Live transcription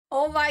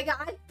Oh my god,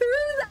 I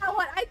threw that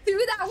one! I threw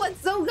that one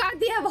so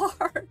goddamn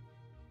hard!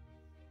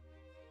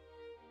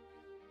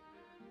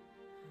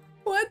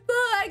 What the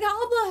heck?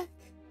 How much?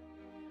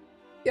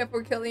 Yeah,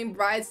 for killing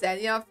Bride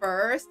Senya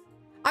first.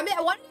 I mean,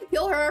 I wanted to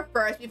kill her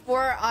first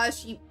before I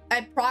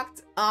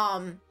procced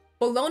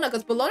Bologna,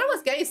 because Bologna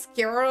was getting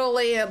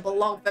scarily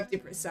below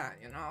 50%,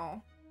 you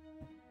know.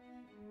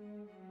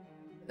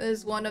 This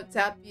is one of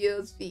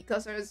Tapio's feet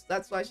customers.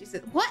 That's why she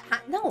said, what?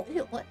 No,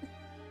 ew, what?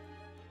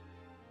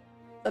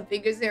 The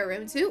fingers in her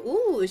room too?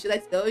 Ooh, she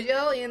likes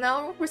Gojo, you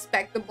know?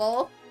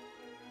 Respectable.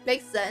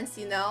 Makes sense,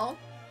 you know?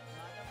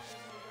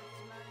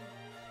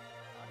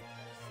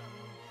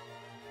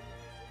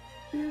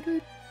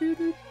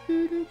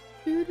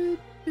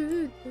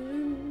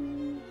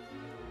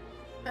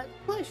 Let's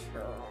put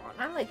Sharon.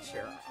 I like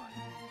Sharon.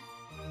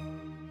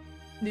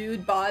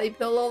 Nude body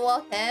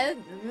pillow head?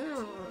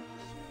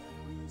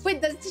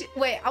 Wait,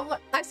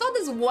 I saw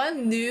this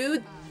one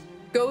nude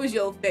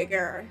Gojo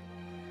figure.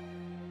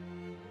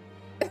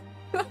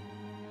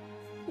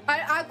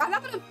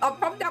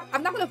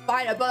 I'm not gonna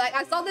find it, but like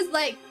I saw this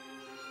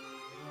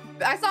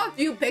I saw a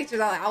few pictures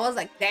of it. I was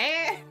like,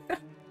 damn.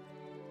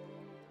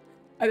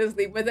 I just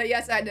sleep with it.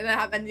 Yes, I didn't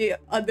have any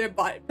other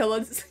body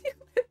pillows to sleep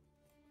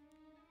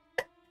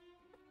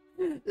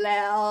with.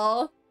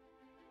 Lel.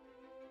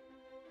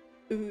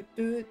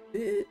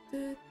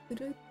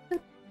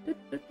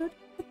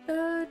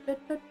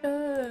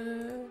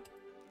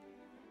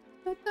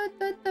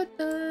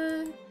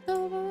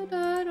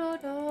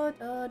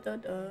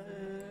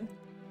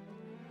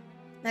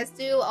 Let's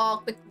do a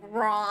quick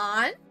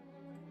run.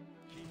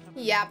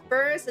 Yeah,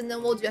 first, and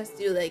then we'll just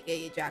do like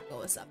a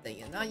Jacko or something,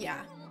 you know?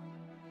 Yeah.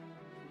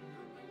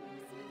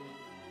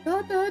 You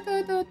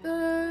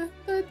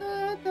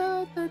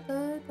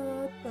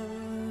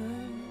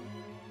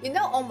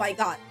know, oh my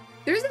god.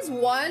 There's this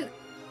one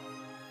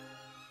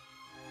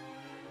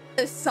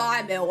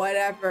assignment,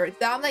 whatever.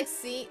 That I'm like,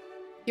 see,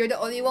 you're the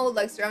only one who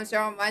likes Sharon.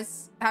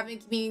 Mine's having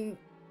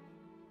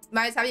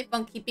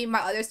fun keeping my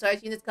other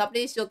storage units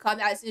company. She'll come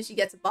as soon as she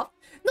gets a buff.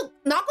 No,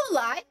 not gonna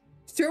lie,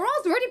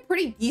 Sharon's already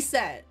pretty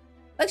decent.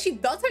 Like, she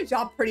does her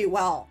job pretty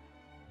well.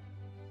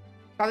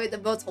 Probably the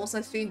most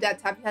wholesome stream that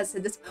Tappy has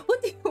said this.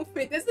 What do you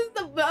mean? This is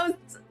the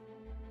most...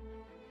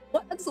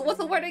 What's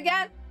the word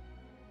again?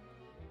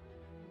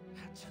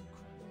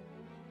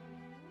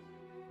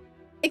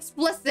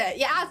 Explicit.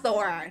 Yeah, that's the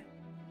word.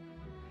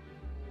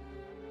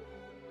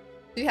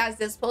 She has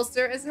this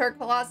poster as her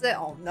closet.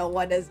 Oh no,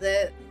 what is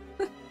it?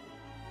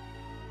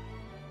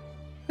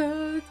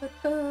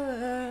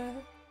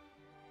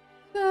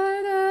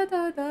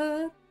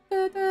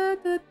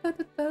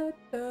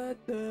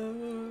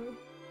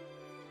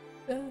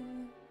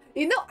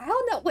 You know, I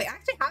don't know. Wait,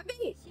 actually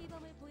having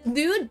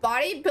nude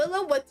body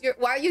pillow with your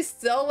while you're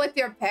still with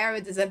your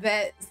parents is a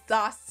bit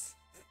sus.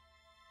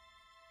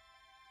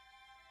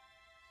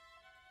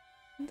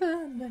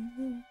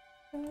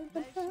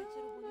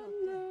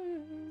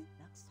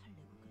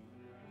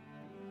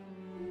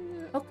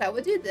 Okay,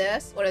 we'll do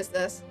this. What is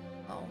this?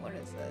 Oh, what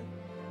is it?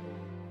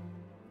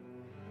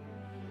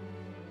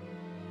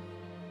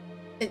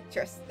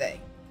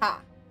 Interesting. Huh.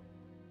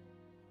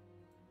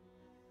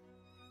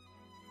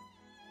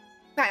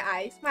 My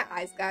eyes,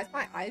 guys.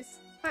 My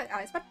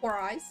poor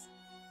eyes.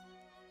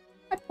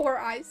 My poor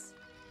eyes.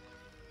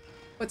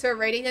 What's her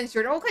rating in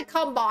journal? Okay,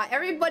 come on.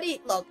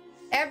 Everybody, look.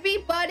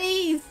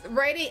 Everybody's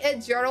rating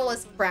in journal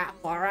is crap,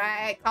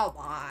 alright? Come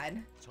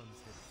on.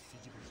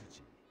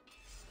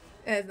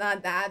 It's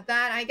not that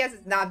bad. I guess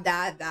it's not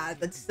that bad,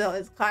 but still,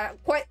 it's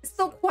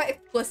still quite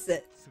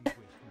explicit.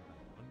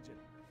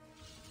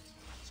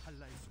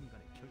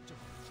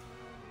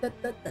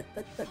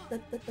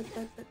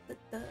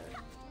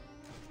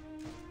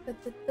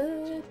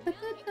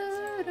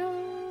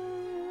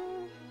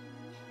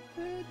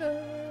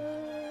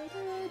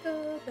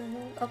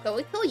 Okay,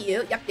 we kill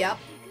you. Yep.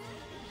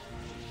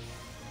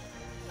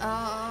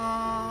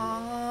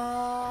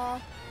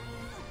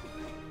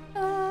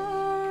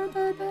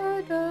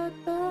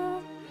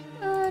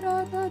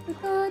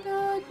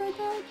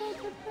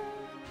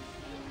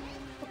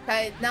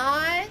 Okay,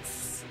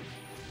 nice.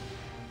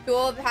 She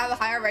will have a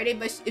higher rating,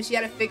 but if she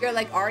had a figure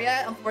like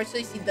Arya,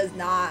 unfortunately she does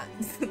not.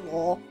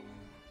 Lol.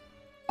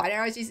 Finding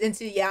out she's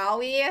into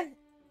yaoi.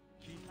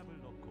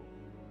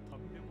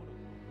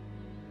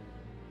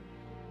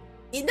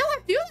 You know, I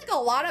feel like a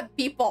lot of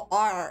people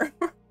are.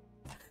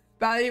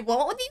 But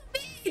what do you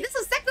mean? This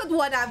is the second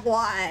one I've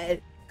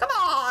won. Come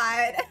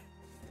on.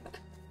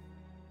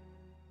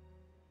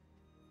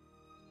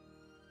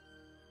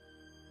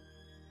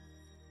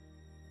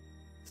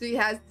 She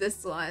has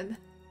this one.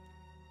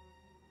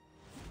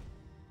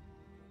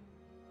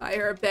 By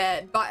her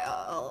bed.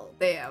 Oh,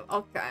 damn.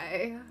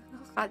 Okay.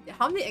 God,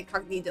 how many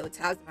incognito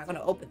tabs am I going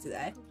to open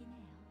today?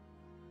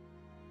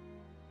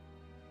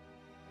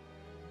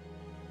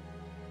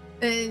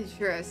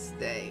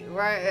 Interesting.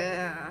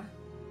 Right.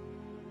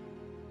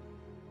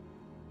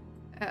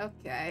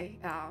 Okay.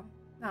 Oh.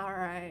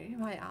 Alright.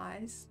 My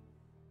eyes.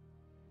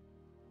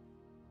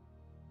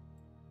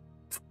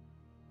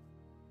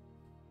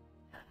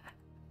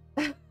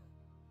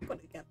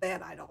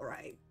 banned. I know,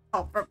 right?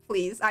 Oh,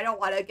 please. I don't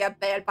want to get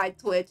banned by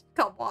Twitch.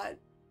 Come on.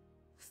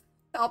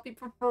 That'll be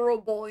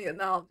preferable, you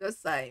know. I'm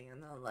just saying, you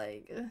know,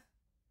 like.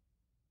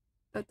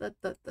 Would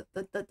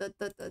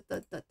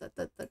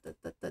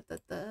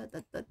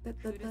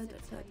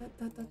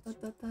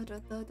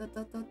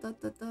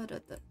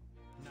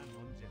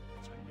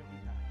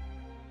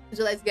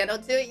you like Ghetto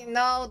too? You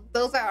know,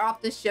 those are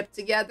often shipped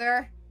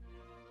together.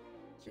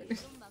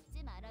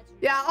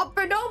 Yeah,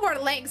 for no more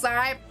links,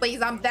 alright?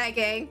 Please, I'm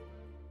begging.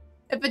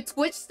 If a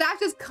Twitch staff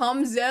just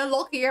comes in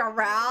looking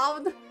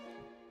around,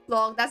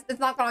 look, it's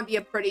not gonna be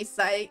a pretty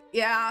sight.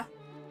 Yeah.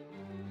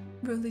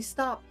 Really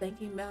stop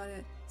thinking about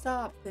it.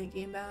 Stop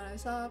thinking about it.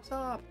 Stop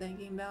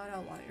thinking about it. I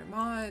want your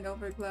mind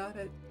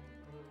overclouded.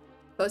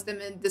 Post them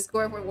in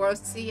Discord for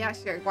worlds to see. Yeah,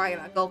 sure. Why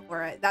not? Go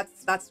for it.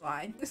 That's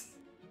fine.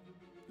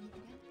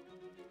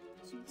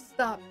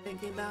 Stop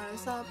thinking about it.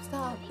 Stop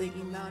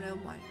thinking about it.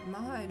 Why your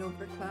mind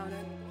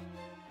overclouded.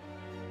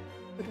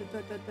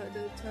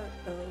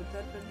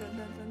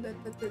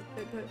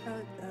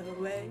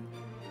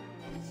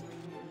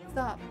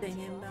 Stop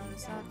thinking about it.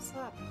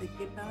 Stop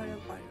thinking about it.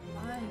 Why your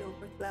mind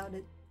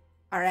overclouded.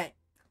 Alright.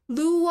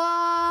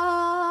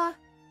 Lua!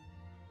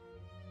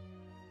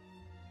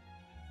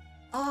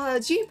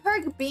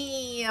 G-Perk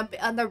being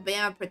under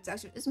ban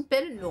protection is a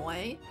bit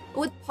annoying.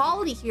 With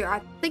Polly here,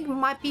 I think it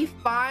might be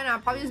fine. I'll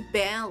probably just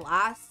ban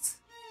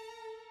last.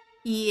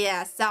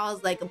 Yeah,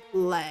 sounds like a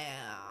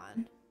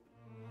plan.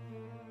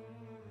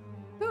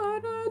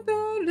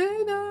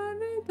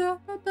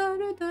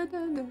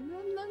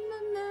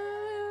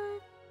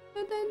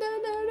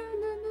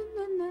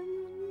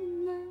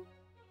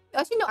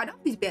 Actually, no, I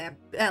don't think he's ban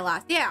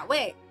last. Yeah,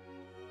 wait.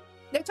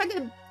 They're trying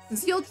to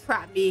seal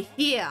trap me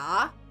here.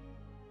 I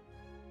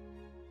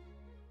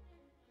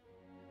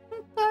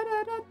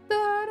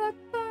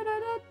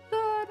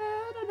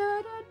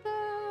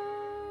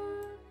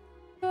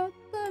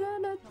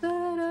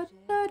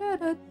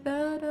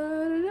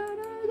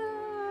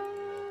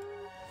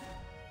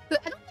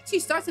don't think she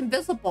starts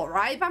invisible,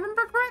 right? If I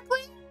remember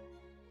correctly?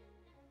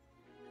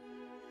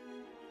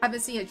 I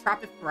haven't seen a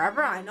trap in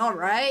forever, I know,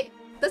 right?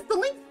 Does the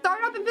link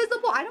start off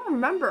invisible? I don't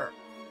remember.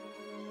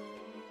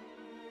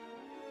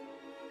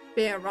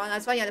 Ban Ron,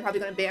 that's why yeah, they're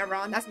probably gonna ban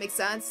Ron. That makes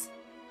sense.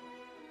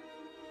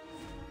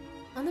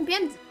 On the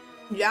ban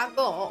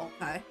Jackal, oh,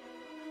 okay.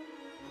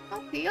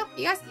 Okay,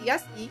 I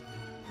see.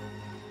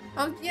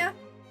 Yeah.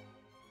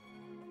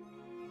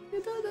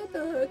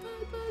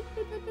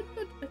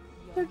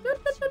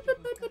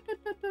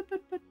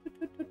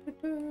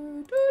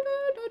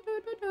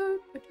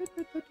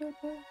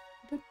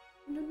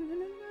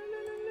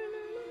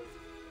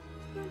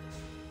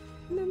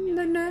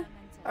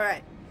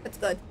 Alright, that's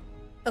good.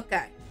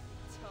 Okay.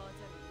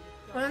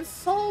 I'm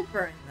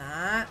sober in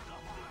that.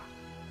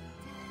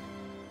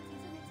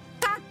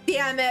 God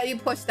damn it, you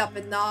pushed up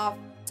enough.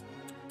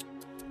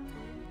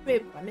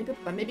 Maybe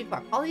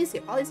fine. Policy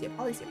here.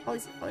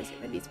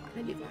 Maybe it's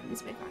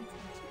fine.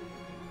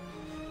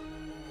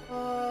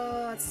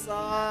 Oh, that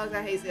sucks.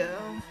 I hate you.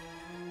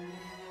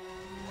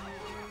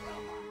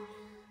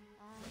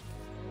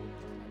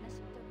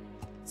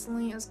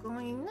 Selena's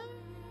going next.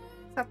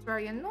 That's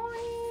very annoying.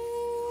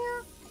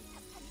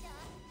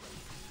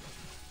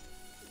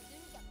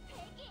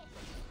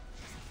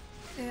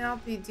 Yeah,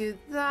 if you do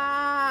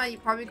that,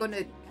 you're probably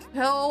gonna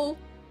kill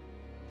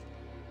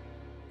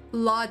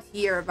Blood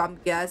here, if I'm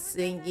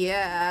guessing.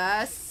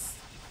 Yes.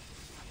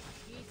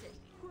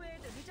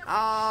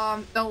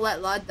 Don't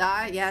let Lud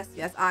die. Yes,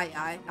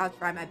 I'll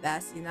try my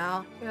best, you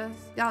know. Yes,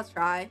 I'll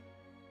try.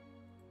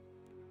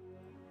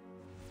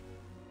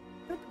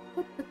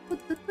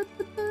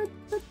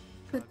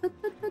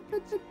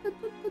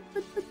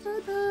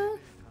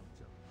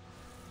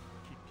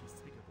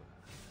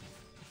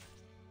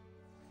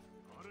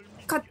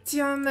 God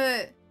damn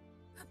it.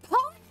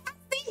 Paul has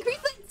to increase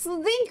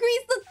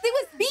the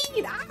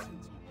speed. Ah.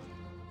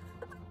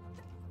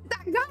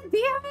 God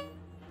damn it.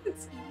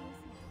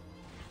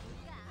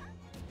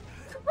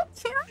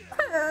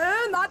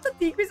 Not to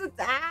decrease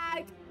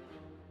attack.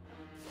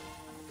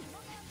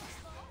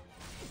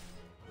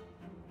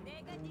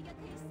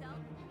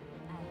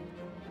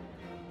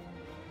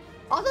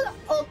 Also,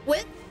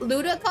 with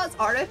Ludic's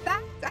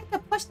artifacts, I can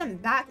push them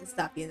back and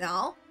stuff, you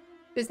know?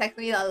 Just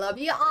technically, I love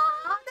you.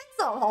 Aw, that's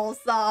so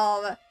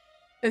wholesome.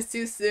 It's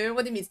too soon?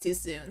 What do you mean it's too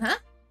soon, huh?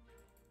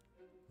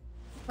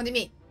 What do you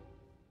mean?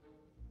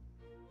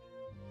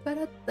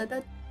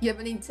 You have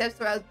any tips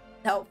for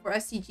help for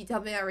SCG to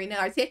help me Arena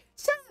RTA?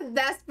 Shut up,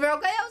 that's bro.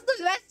 Okay, I was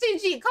doing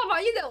SCG. Come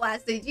on, you know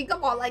SCG.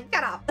 Come on, like,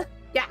 get up.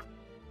 Yeah.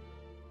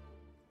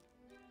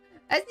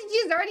 SCG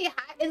is already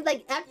high. It's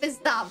like F and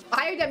stuff.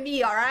 Higher than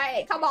me,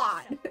 alright? Come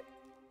on.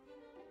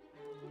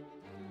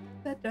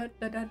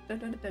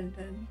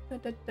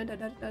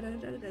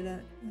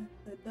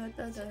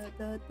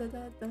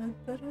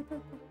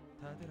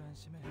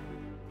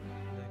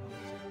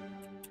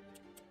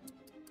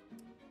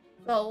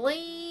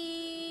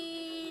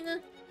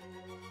 Celine.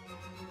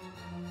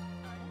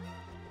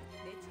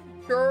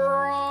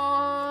 China.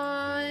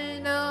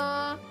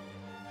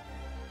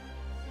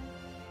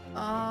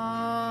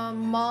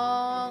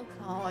 Monk.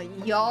 Oh,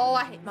 yo,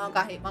 I hate Monk.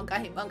 I hate Monk. I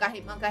hate Monk. I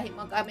hate Monk. I hate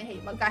Monk. I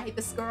hate Monk. I hate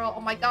this girl.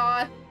 Oh my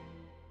god.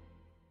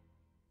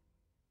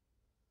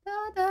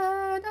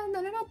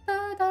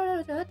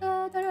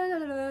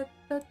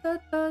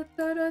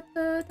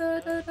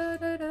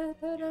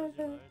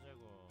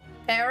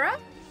 Para?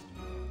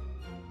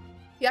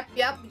 Yep.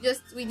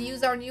 We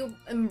use our new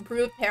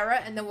improved para,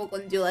 and then we're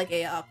gonna do like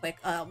a quick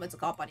what's it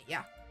called, buddy?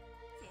 Yeah.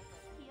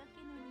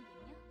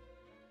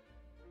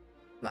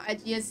 My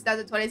IG is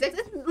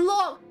 2026.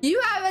 Look,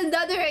 you have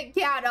another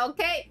account,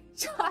 okay?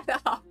 Shut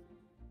up.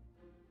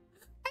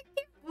 I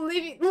can't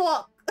believe it.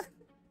 Look.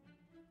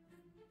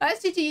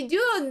 Chichi, you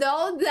do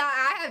know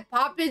that I have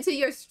popped into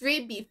your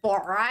stream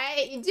before,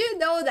 right? You do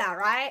know that,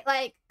 right?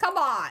 Like, come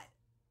on.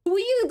 Who are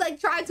you, like,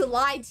 trying to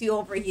lie to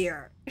over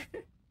here?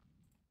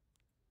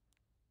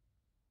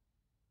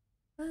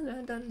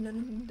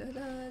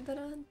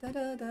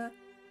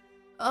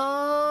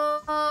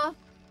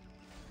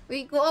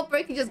 We go or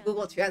you can just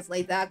Google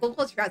Translate that.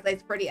 Google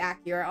Translate's pretty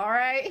accurate,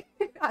 alright?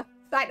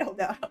 I don't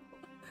know.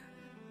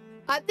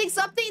 I think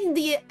something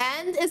the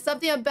end is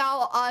something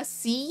about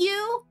see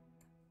you.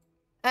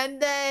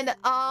 And then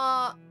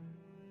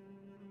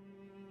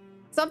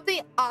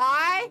something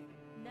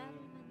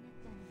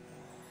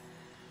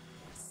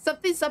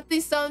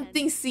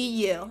something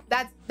see you.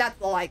 That's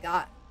all I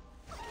got.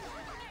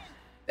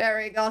 There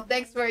we go.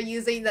 Thanks for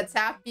using the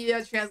tap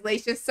video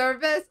translation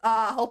service.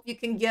 Hope you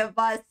can give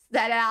us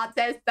 10 out of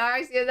 10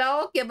 stars, you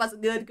know? Give us a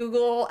good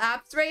Google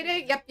Apps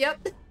rating.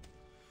 Yep.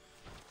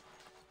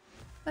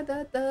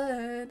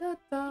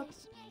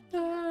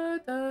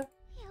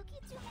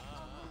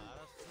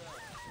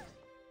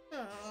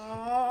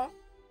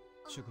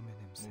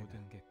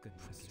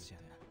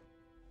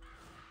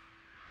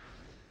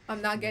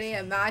 I'm not getting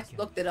a match.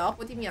 Looked it up.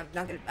 What do you mean I'm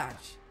not getting a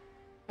match?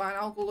 Fine,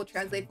 I'll Google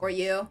Translate for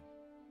you.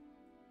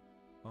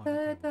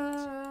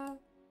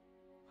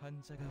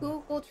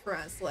 Google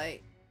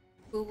Translate.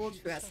 Google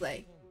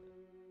Translate.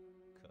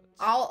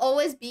 I'll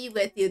always be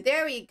with you.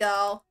 There we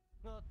go.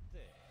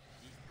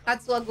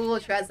 That's what Google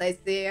Translate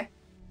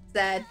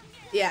said.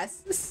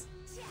 Yes.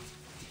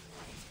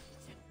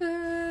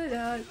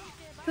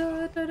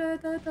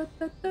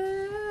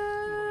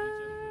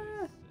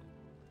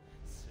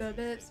 The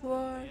lips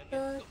war.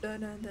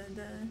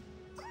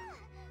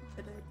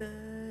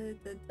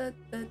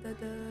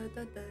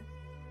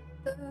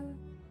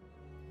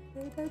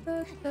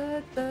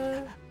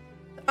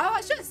 Oh,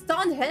 I should have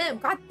stunned him.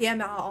 God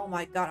damn it. Oh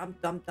my god, I'm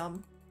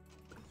dumb.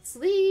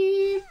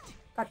 Sleep.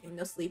 God damn,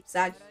 no sleep,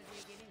 Sag.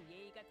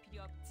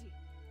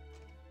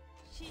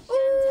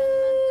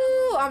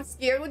 Ooh, I'm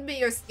scared with me,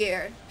 you're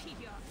scared.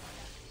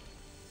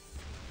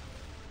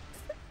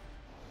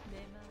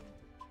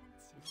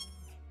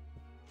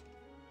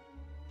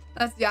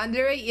 That's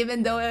Yandere,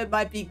 even though it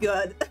might be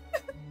good.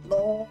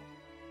 Lol.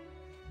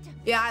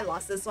 Yeah, I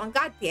lost this one.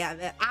 God damn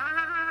it.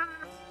 Ah!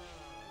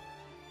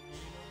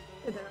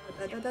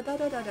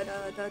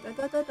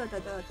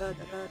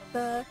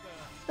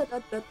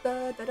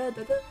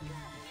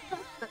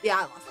 Yeah,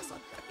 I lost this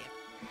one. God damn it.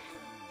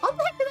 How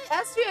the heck did I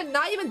ask you and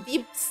not even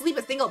deep sleep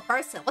a single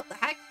person? What the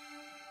heck?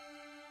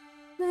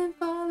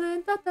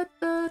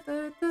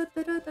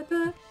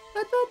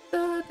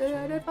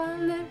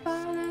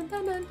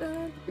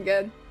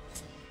 Good.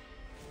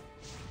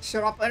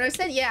 Shut up,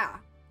 understand? Yeah.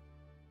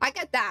 I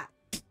get that.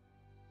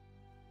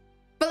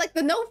 But like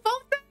the no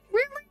phone thing?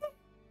 Really?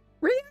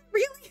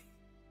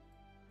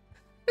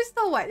 There's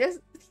no way. There's...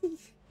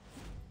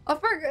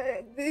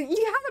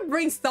 you have to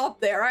bring stuff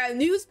there, right? A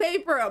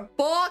newspaper, a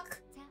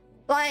book.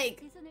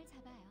 Like...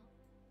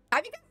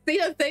 Have you guys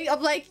seen a thing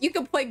of like, you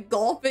can play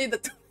golf in the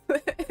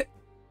toilet?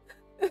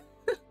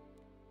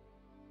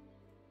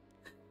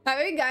 Have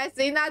you guys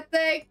seen that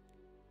thing?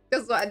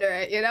 Just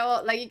wondering, you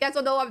know? Like, you guys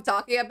don't know what I'm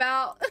talking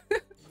about?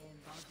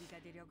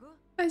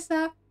 What's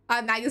that?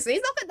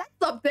 Magazines? Okay, that's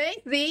something.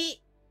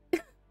 See?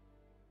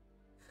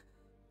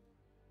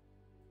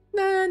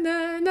 Na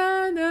na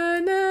na na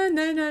na na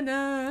na na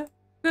na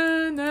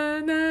na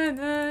na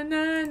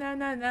na na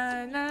na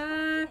na na.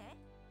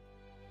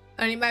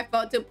 I need my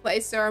phone to play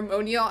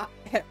ceremonial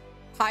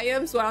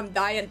hymns when I'm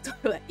dying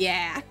toilet.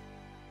 Yeah.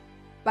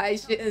 Buy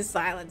shit in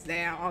silence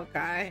now.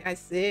 Okay, I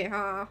see,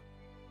 huh?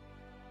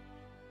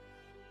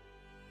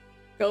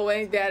 Go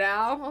in, get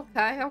out.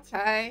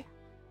 Okay.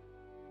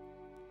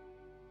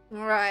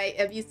 Alright,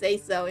 if you say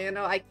so, you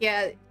know, I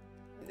can't...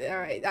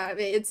 Alright, I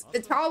mean, it's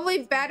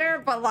probably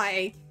better, but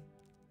like...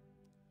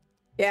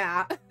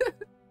 Yeah.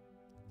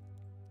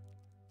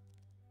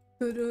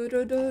 2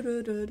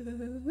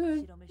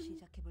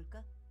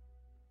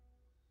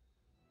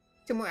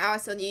 more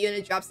hours till new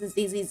unit drops in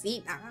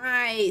ZZZ.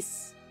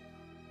 Nice!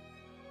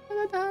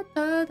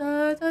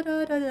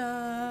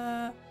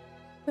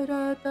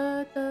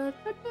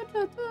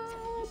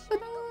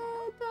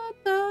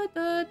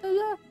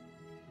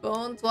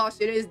 Bone 12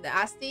 shooter is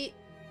nasty.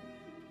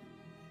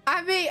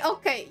 I mean,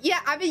 okay,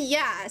 yeah, I mean,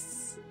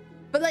 yes.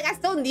 But like, I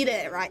still need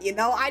it, right? You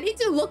know, I need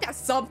to look at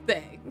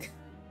something.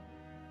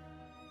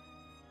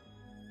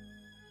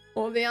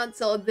 Holding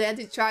until then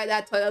to try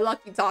that toilet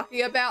lock you're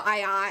talking about?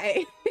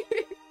 Aye.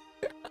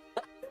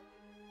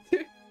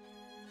 Can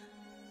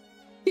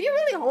you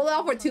really hold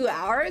out for 2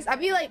 hours? I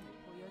mean, like,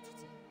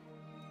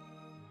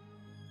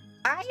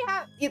 I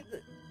have...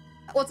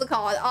 What's it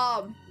called?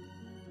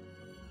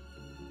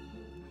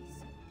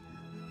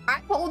 I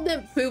hold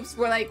them poops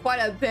for, like, quite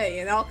a bit,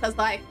 you know? Because,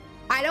 like,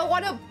 I don't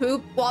want to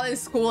poop while in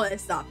school and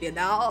stuff, you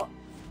know?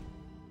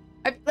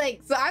 I'm,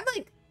 like,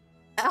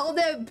 held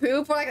them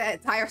poop for, like, the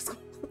entire school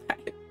time.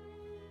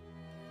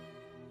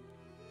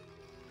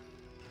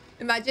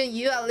 Imagine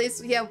you, at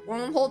least we have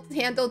one hole to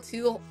handle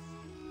 2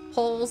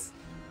 holes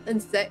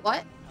instead.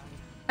 What?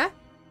 Huh?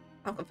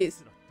 I'm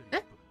confused.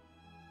 Huh?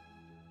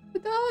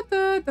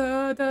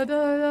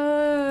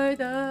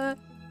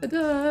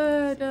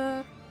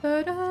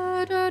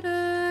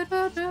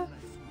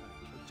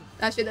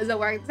 That shit doesn't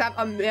work. Except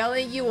I'm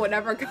mailing you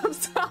whatever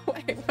comes out.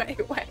 Wait.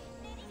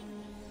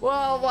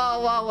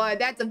 Whoa.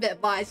 That's a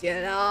bit much, you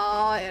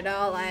know? You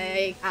know,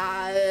 like,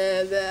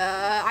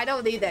 I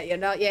don't need that, you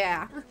know?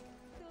 Yeah.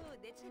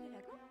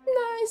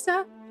 Nice.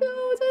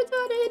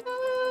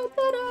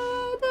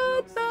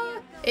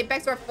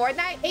 Apex or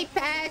Fortnite?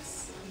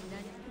 Apex!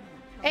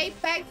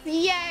 Apex,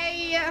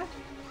 yay!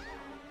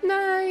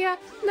 Naya.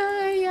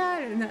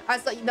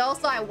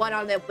 So I won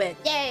on the win.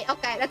 Yay!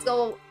 Okay, let's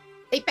go.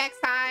 Apex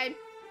time.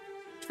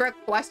 Trick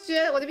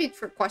question? What do you mean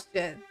trick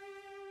question?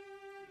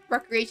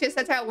 Recreation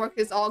center at work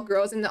is all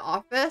girls in the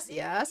office?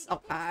 Yes,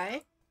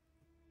 okay.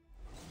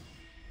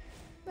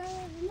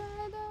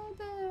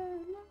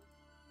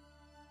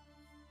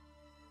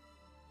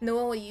 No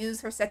one will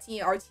use her setting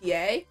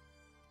RTA?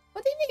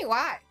 What do you mean,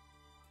 why?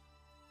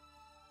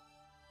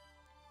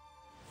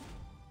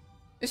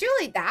 Is it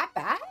really that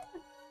bad?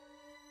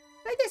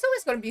 Like, there's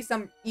always going to be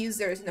some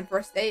users in the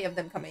first day of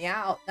them coming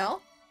out,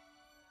 no?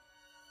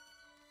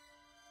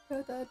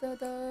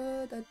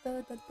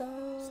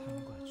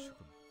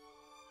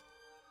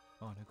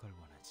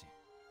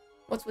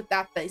 What's with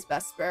that face,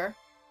 Vesper?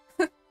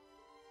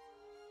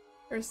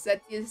 Her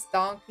setting is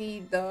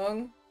donkey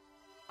dung.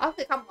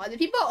 Okay, come on.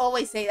 People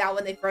always say that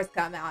when they first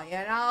come out, you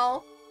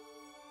know?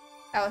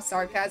 That was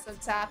sarcasm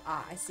tap.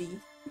 Ah, I see.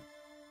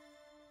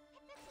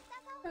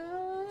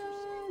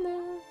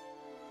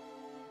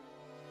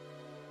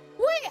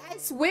 Wait, I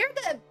swear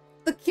that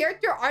the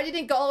character art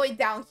didn't go all the way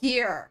down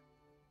here.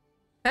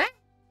 Huh?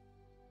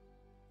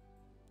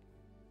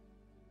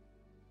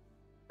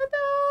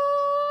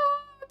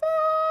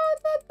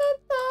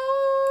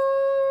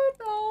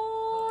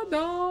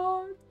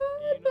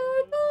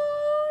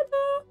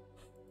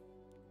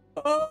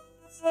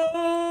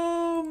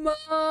 Oh,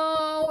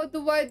 Mom, what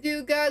do I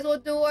do, guys?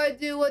 What do I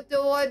do? Let's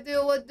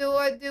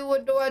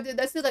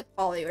do like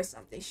Polly or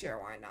something. Sure,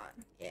 why not?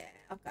 Yeah,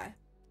 okay.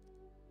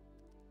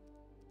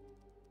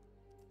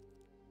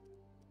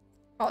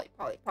 Polly.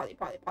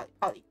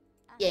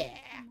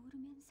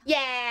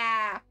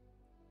 Yeah.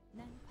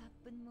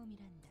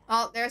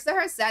 Oh, there's the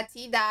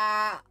Hersetti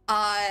that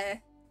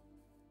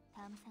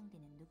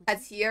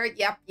that's here.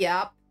 Yep.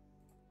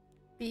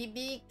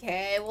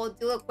 BBK, we'll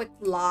do a quick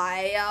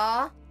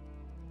Laya.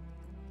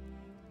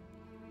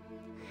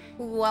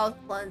 Who else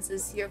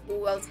cleanses here?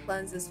 Who else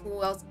cleanses? Just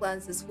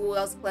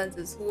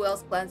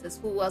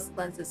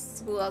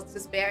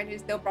ban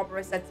who's no proper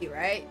Hersetti,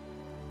 right?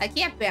 I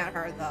can't ban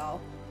her though.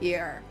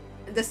 Here.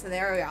 In this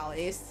scenario at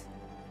least.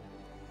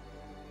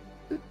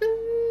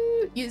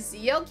 You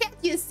see? Oh, can't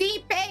you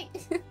see,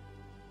 Pink?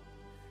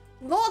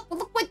 Look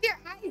with your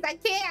eyes, I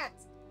can't!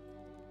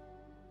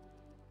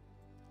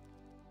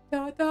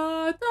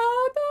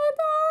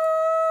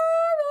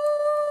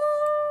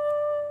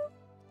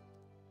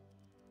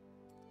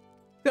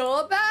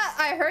 Dilibet?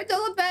 I heard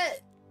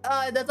Dilibet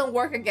doesn't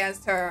work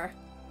against her.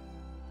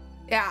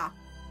 Yeah.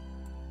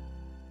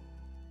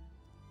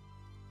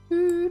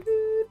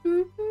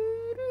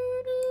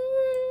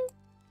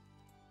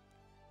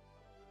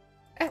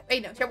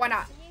 Wait, no, sure, why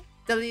not?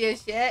 Delete your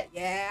shit?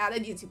 Yeah, they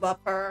need to buff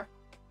her.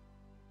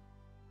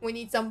 We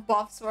need some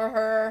buffs for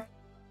her.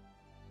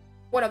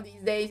 One of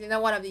these days, you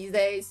know, one of these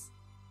days.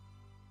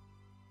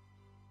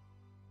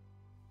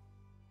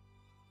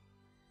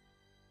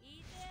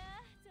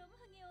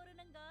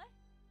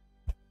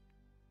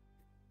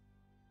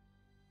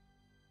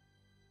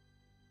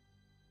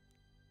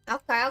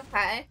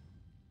 Okay.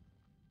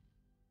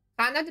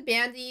 Kind of the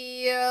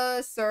bandy,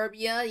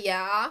 Serbia,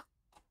 yeah.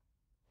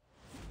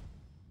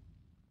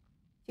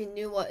 You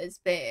knew what is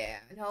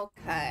banned.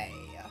 Okay.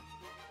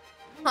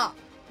 Huh.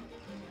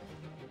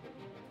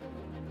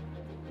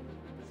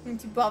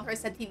 To buff her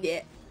said he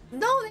did.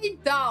 No, they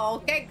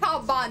don't. Okay,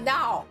 come on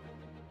now.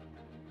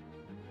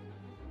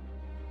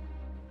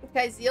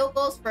 Okay, Zeal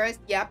goes first.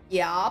 Yep.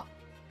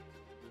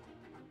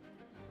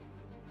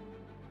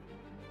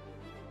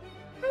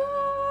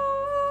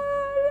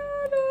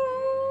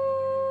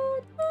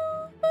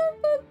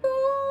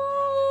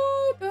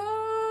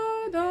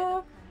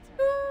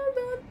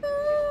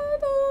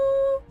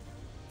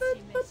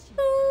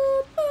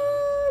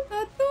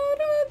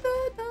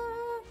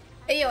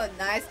 Hey, yo,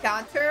 nice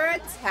counter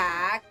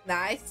attack.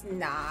 Nice.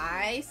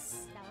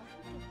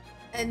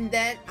 And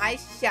then I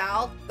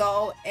shall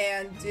go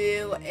and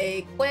do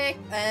a quick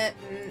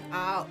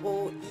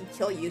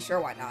kill you. Sure,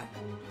 why not?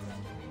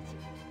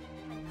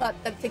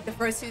 Let them take the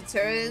first 2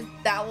 turns.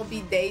 That will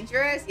be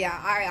dangerous.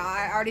 Yeah,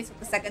 I already took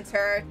the second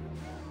turn.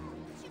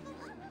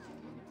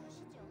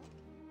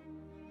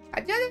 I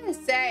didn't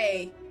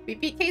say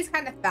BBK's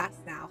kind of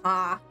fast now,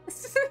 huh?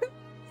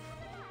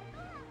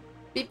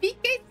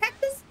 BBK's kind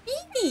of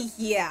speedy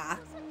here.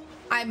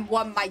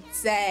 One might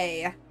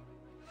say.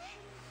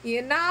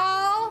 You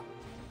know?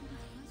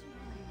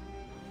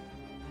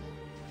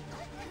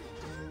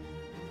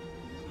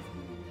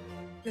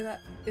 Do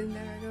that. It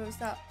never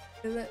goes up.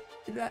 Do that.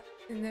 Do that.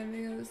 It never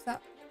goes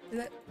up. Do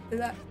that. Do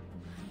that.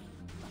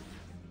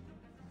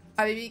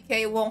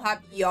 BBK won't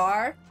have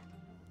ER.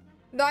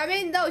 No, I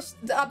mean, no.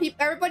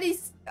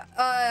 Everybody's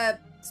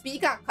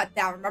speed got cut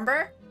down.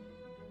 Remember?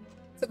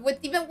 So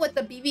even with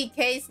the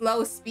BBK's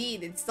low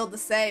speed, it's still the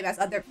same as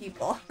other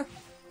people.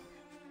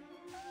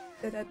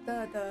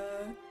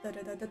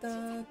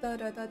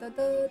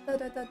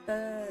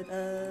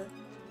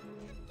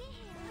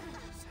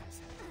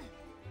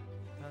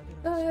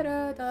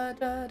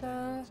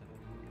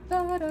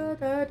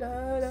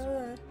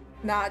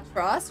 Not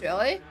trust,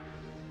 really?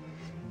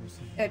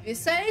 If you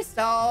say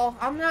so,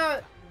 I'm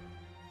not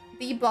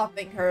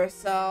debuffing her,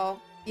 so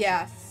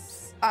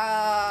yes.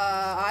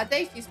 I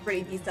think she's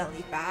pretty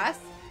decently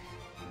fast.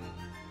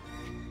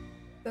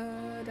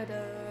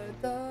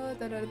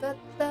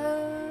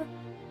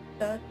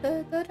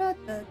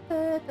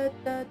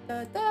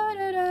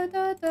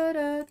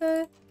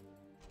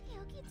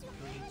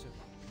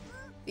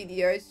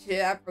 DDR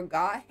shit, I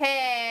forgot.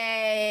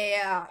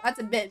 Hey, that's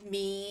a bit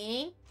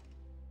mean.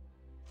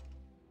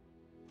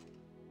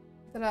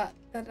 What's up?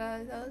 It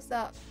never goes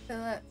up.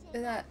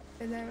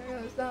 It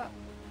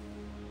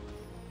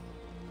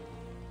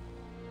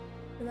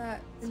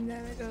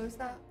never goes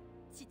up.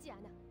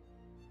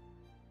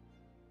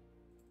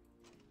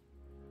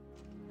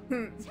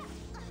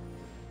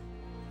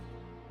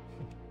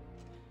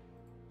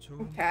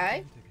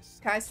 Okay.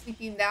 Can I sleep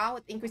you now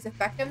with increased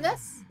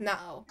effectiveness?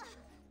 No.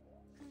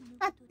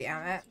 God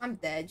damn it. I'm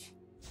dead.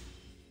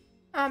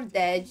 I'm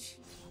dead.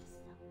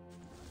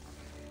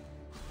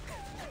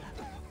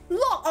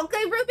 Look,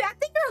 okay, Ruby, I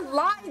think you're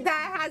lying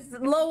that has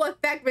low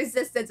effect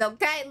resistance,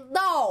 okay?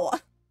 No!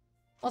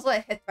 Also, I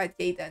hit by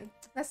Jaden.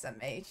 That's a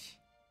mage.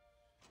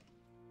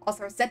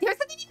 Also, said there's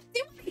nothing even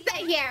do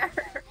anything here!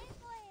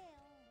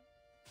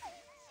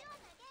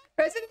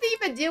 There's nothing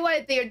even do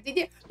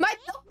anything. My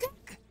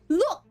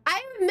look,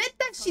 I admit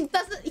that he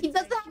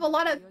doesn't have a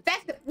lot of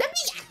effect. Let me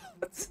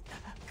out!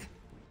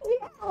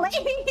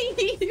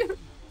 Leave!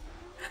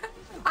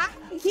 I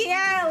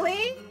can't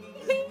leave!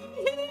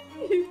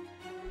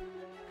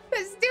 The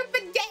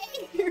stupid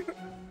game!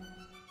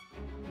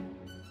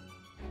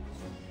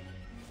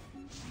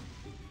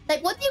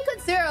 Like, what do you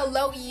consider a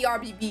low ER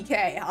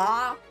BBK,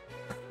 huh?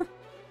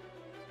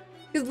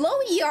 Because low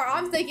ER,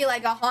 I'm thinking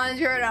like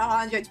 100,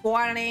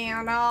 120,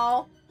 you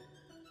know?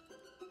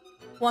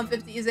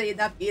 150 isn't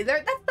enough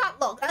either. That's not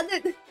low.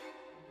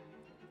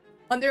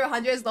 Under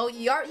 100 is low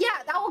ER?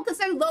 Yeah, that will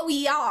consider low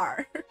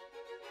ER.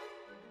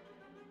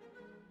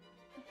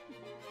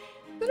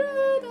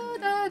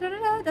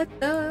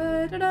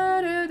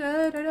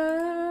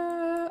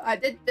 I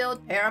did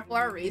build Para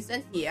for a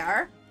reason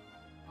here.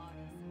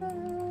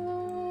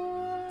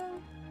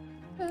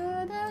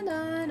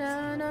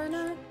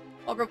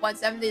 Over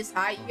 170 is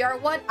high ER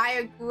one. I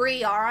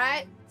agree,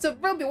 alright? So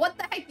Ruby, what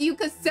the heck do you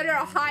consider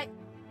a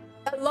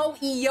low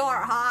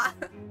ER, huh?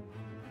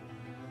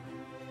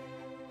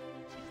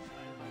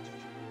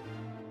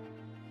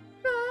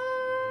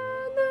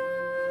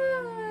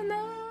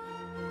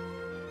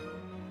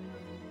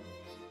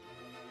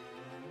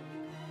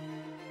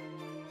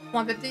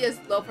 150 is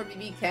low for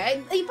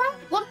BBK.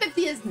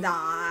 150 is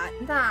not.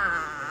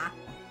 Nah.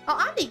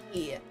 Oh,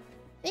 Aniki.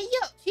 Hey,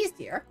 yo, she's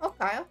here.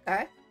 Okay,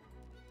 okay.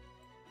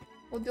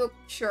 We'll do a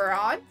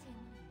Churon.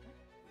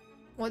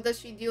 What does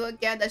she do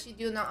again? Does she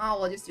do now? Oh,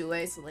 we'll just do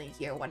a Celine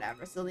here.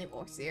 Whatever. Celine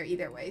works here.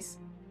 Either ways.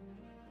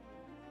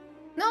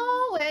 No,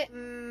 wait.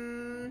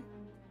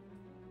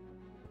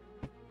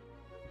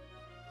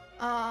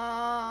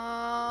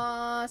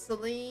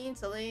 Celine.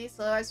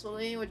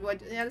 Which one?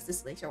 Yeah, this is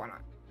Celine. Sure, why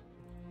not?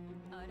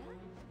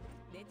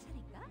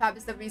 That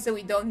is the reason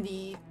we don't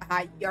need a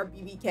high ER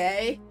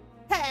BBK.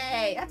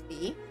 Hey, that's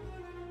me.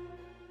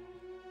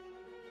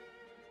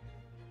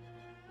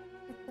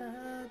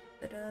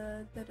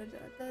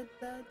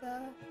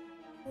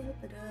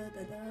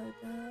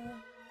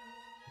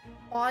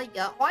 Oh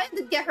yeah, oh, I have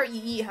to get her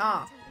EE,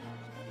 huh?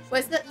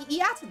 Was the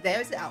EE out today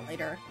or is it out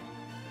later?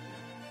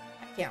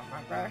 I can't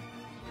remember.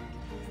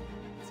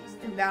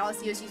 In battle,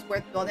 see if she's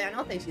worth building. I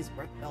don't think she's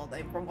worth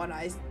building from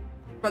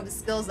the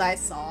skills I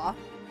saw.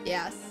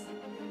 Yes.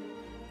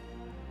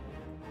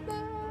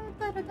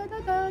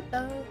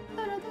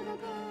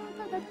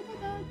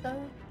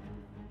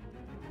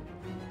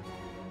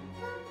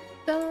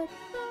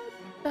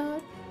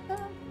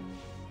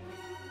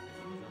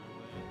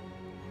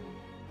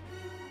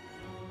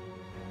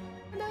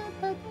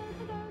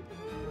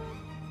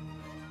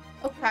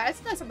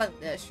 like something like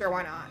this. Sure,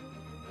 why not?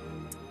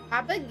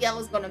 I bet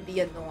yellow's gonna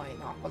be annoying,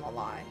 not gonna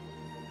lie.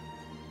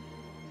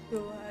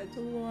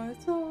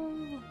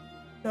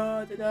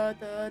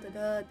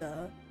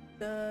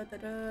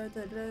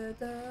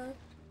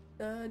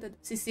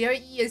 Sincere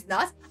E is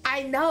nuts?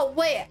 I know,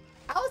 wait.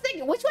 I was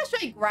thinking, which one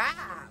should I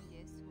grab?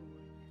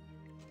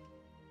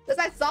 Because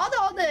I saw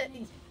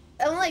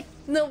and like,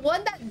 the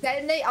one that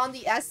detonated on the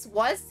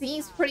S1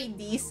 seems pretty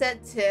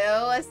decent too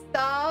and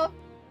stuff.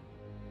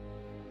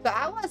 So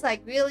I was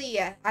like, really,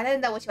 I didn't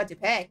know which one to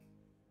pick.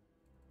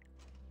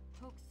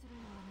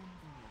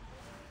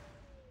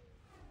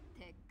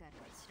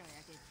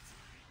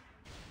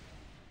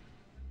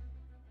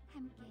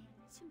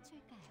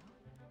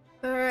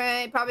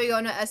 Alright, probably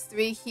going to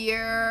S3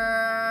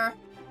 here.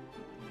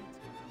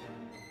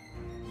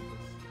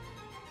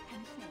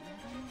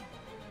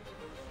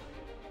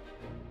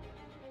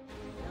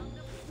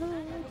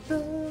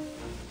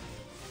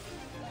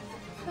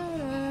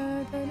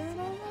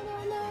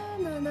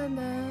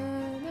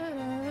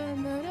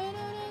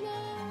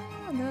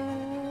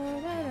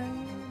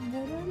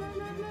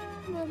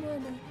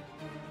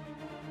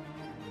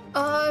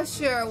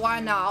 Sure, why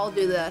not? I'll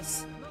do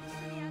this.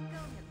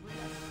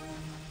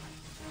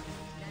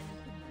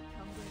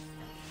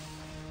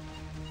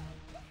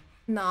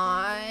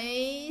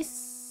 Nice.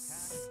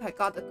 I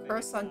got the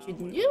curse on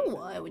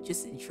Junua, which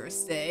is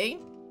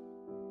interesting.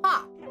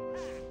 Huh.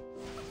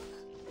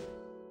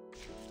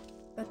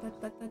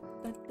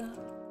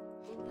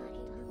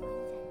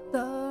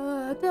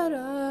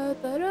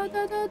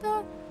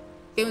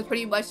 Game was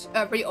pretty much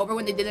pretty over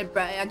when they didn't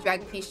ban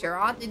Dragon King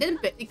Chiron.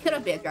 They could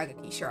have banned Dragon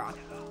King Chiron.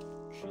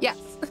 Yes.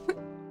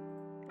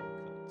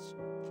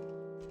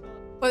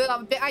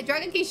 But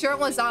Dragon King Chiron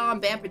was on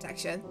ban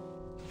protection.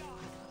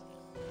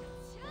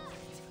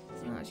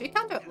 She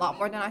countered a lot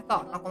more than I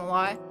thought, not gonna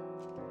lie.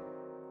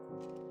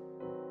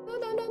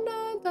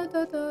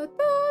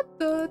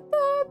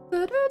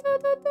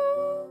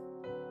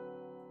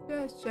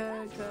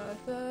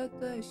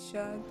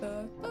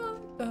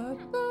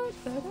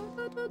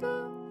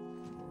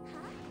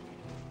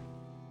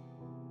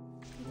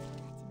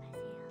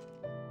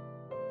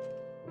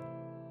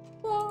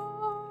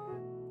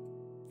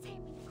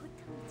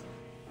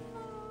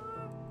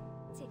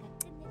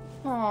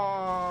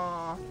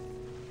 Aww.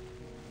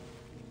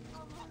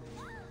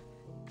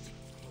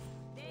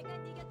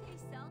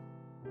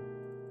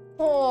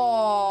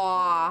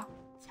 Aww.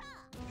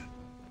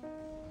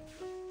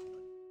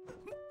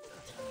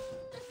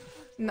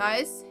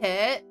 Nice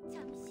hit.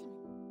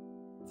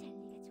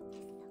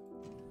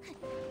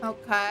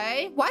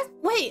 Okay. What?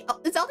 Wait.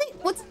 Is only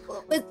what's?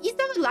 Is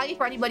Easter lagging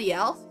for anybody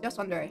else? Just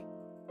wondering.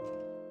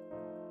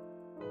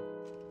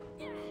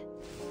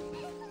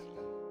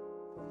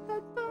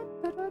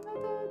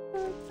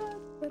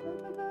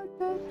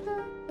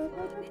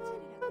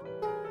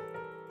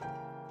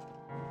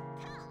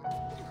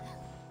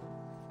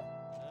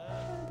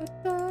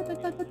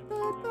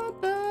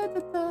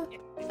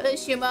 Hello,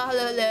 Shima.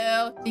 Hello,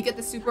 hello. You get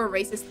the super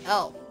racist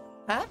elf.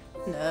 Huh?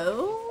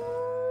 No?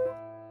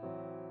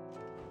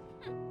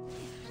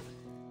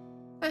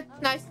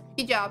 Nice.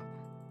 Good job.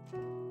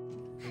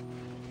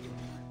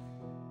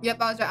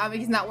 Yep, I was right.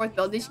 Amiki's not worth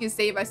building. She can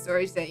save my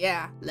storage then.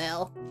 Yeah,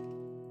 lil.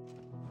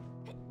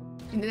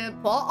 You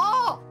didn't pull?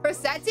 Oh! For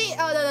Seti?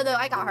 Oh, no.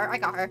 I got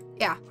her.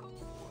 Yeah.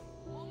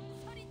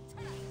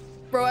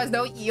 Bro has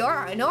no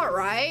ER. I know it,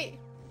 right?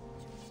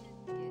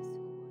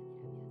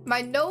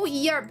 My no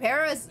ER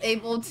para is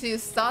able to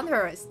stun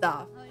her and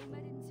stuff.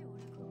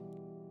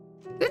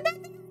 Didn't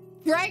that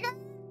trigger?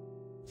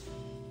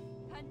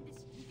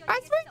 I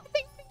swear the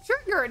thing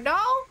triggered, no?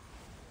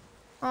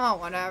 Oh,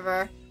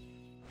 whatever.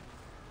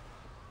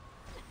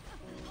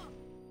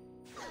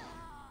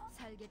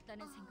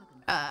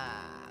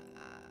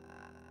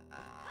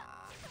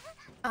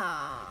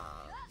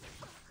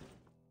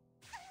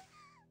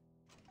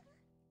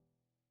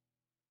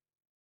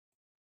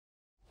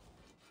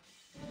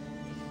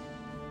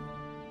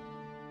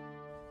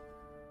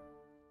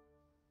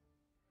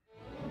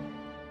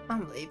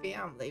 I'm leaving.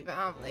 I'm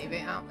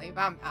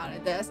out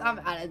of this.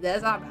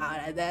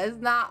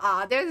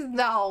 Nah, there's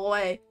no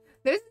way.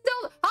 There's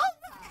no.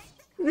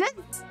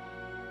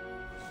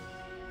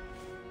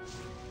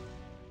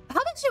 How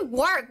does she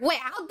work? Wait,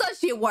 how does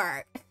she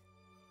work?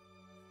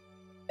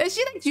 Is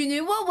she like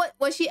Junua? What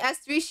was she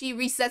S3? She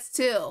resets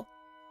too.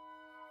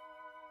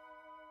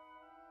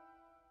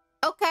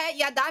 Okay,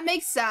 yeah, that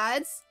makes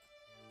sense.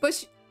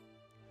 But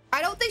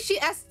I don't think she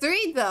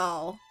S3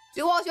 though.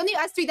 Well, she only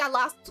S3 that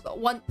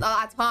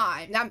last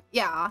time.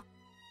 Yeah.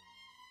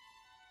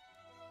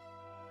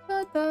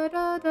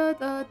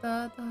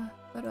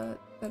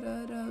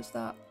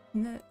 Stop.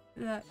 Never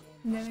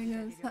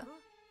gonna stop.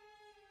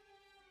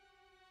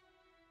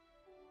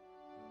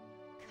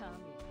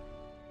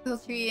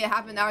 Took me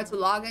half an hour to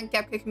log in,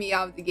 kept kicking me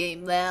out of the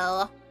game.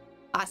 Lil.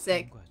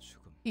 Classic.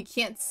 You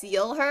can't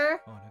seal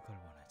her?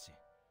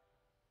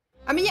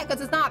 I mean, yeah,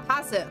 because it's not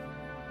passive.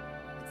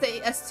 It's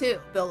a S2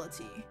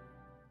 ability.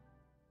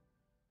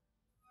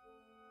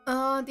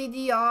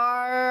 DDR.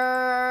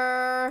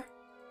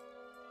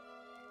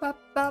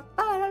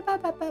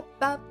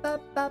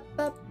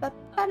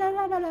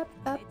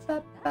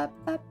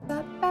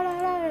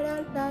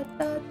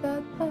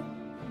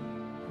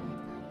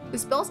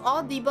 Dispels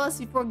all debuffs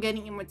before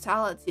getting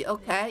immortality.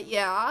 Okay,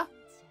 yeah.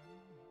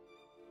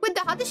 Wait,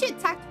 how did she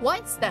attack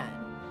twice then?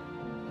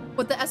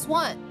 With the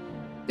S1?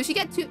 Did she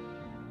get two?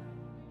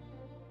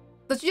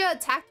 Did she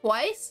attack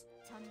twice?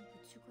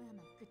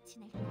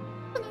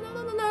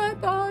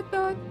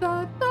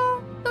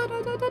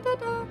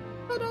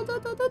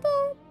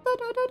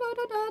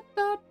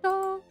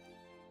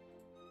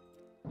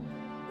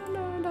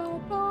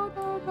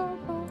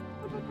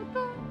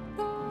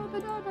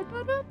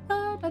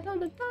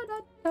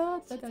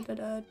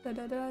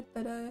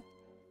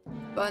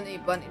 Bunny,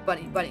 bunny,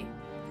 bunny, bunny.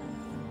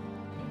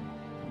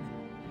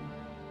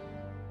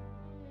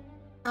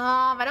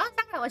 I don't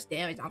attack that much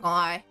damage, not gonna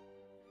lie.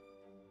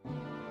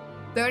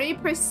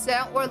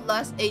 30% or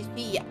less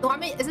HP. Yeah. I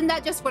mean, isn't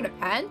that just for the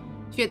pen?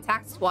 She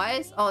attacks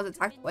twice? Oh, it's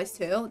attacked twice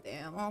too?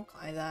 Damn,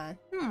 okay then.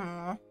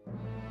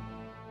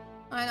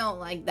 I don't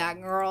like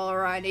that girl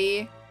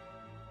already.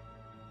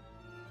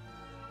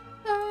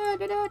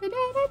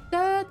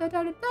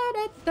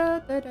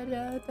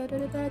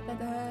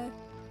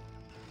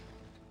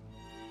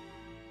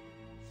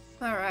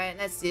 Alright,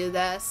 let's do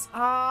this.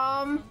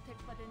 I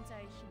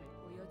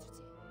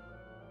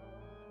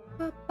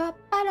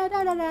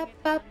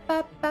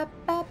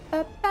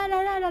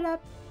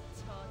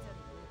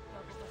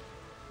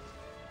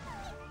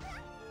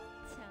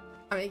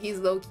mean, he's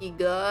low-key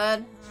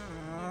good.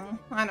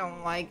 I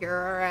don't like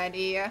her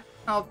already.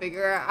 I'll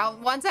figure out.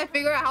 Once I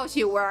figure out how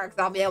she works,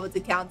 I'll be able to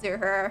counter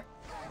her.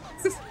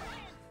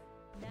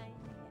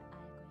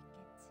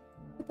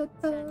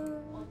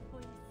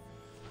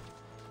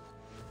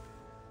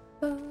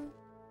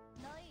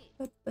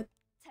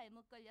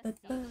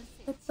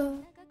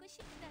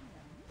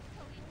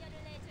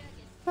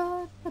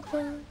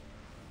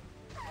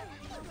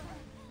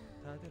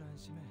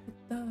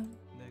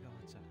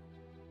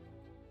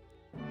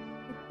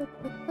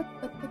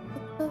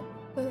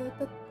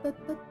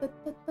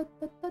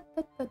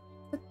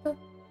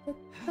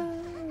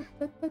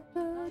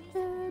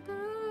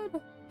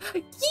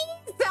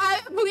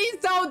 Please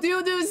don't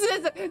do this.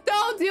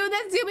 Don't do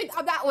this to me.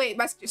 Wait,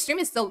 my stream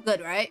is still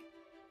good, right?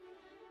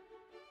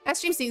 That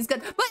stream seems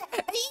good, but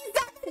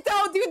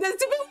don't do this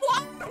to me.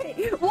 Why?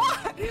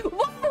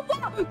 Why?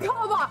 Why? Come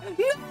on.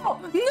 No.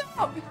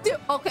 Dude.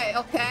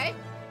 Okay.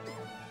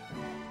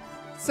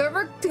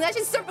 Server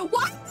connection. Server.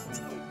 What?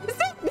 Is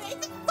there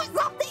maintenance or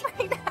something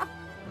right now?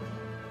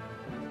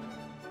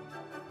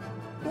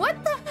 What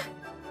the?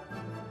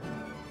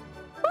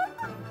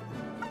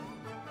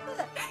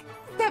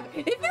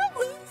 If you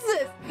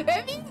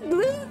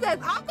lose this,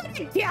 I'm gonna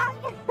kill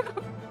you.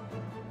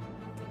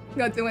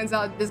 Got to win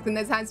out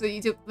disconnect time so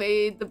you to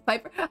play the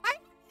piper. I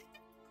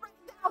right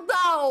now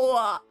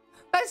though.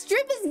 My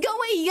stream is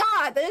going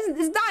on.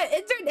 It's not an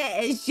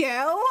internet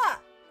issue.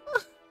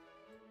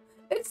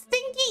 It's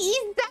stinky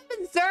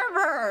E7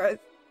 servers.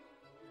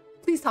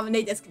 Please tell me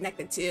they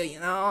disconnected too. You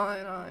know.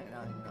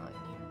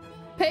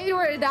 Pay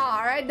for it all,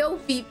 alright? No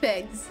feet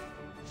pigs.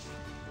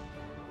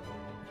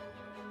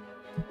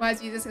 Why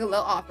is you just a little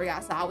offer? Yeah,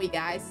 sorry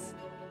guys.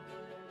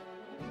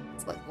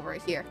 Let's go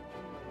right here.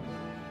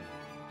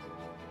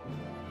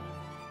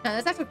 Yeah,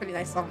 that's actually a pretty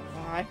nice song.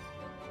 Why?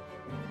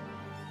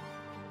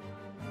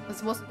 I'm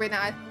supposed to bring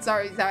that.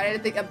 Sorry. I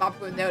didn't think Bob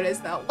would notice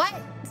though. What?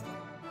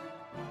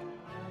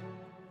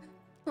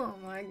 Oh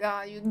my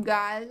god, you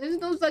guys. There's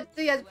no such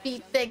thing as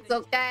feet pics,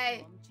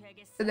 okay?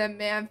 So then,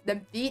 man,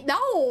 them feet.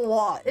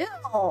 No!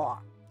 Ew!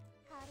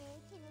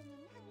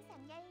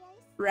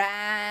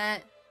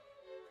 Rat.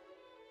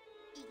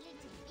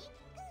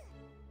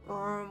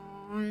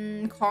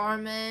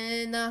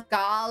 Carmen,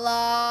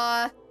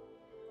 Gala,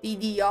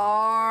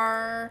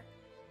 DDR,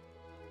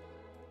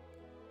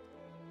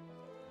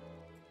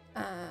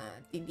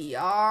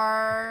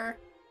 DDR.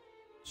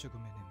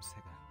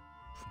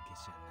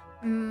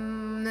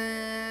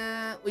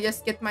 We just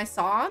skipped my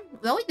song?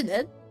 No, we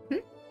did.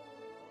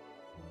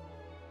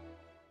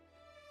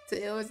 So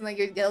it wasn't like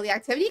your daily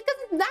activity? Because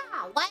it's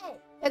not. What?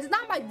 It's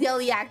not my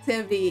daily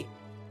activity.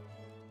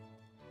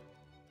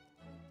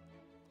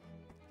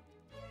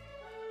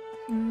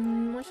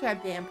 What should I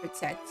ban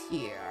protect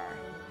here?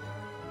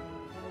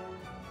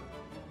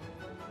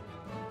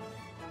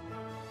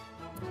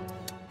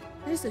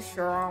 Just a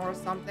Shuron or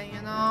something,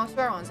 you know?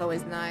 Shuron's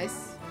always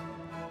nice.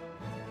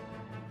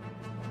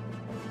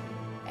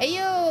 Hey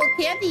yo,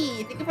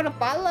 Candy! Thank you for the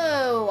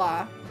follow!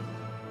 I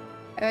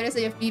noticed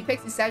that your feed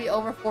pics is savvy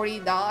over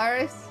 $40.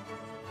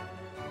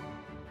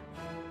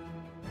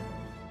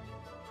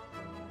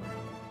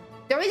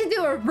 Do we need to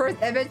do a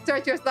reverse image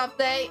search or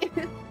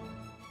something?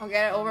 I'll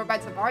get it over by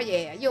tomorrow.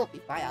 Yeah, you'll be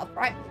fine. I'll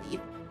probably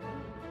leave.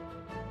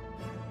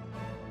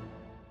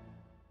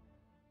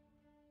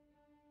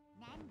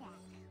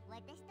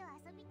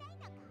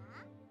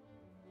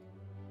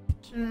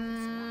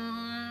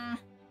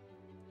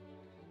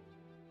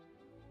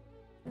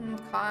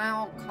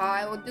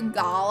 Okay, we'll do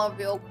Gala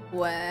real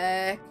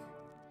quick.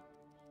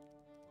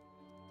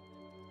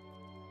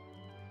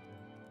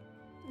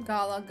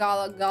 Gala,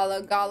 gala,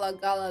 gala, gala,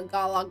 gala,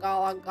 gala,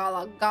 gala,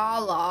 gala,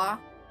 gala.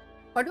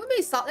 Or do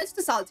we let's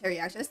do solitary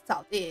actually.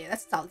 Yeah,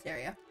 that's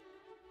solitary.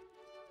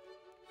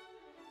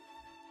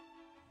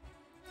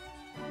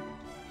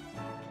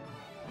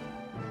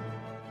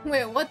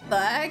 Wait, what the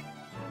heck?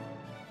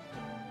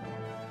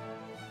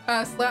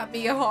 Slap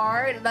me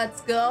hard.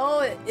 Let's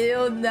go.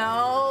 Ew,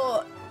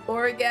 no.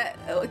 Or get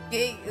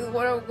okay.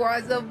 What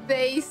was a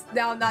base?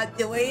 Now I'm not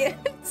doing it.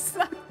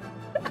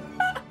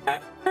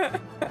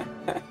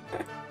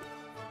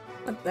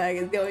 What the heck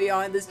is going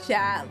on in this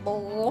chat?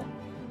 Lol.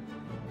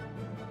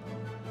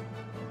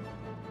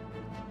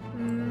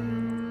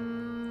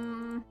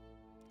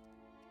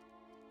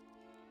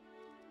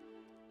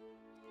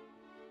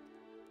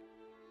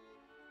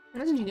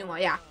 What did you do?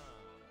 Yeah.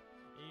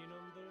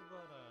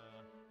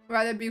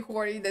 Rather be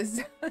horny than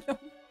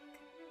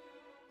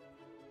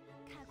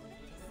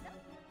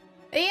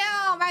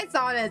Yo, my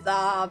song is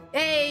up.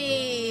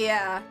 Hey.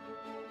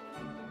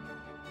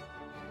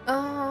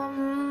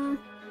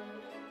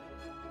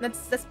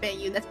 Let's ban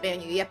you. Let's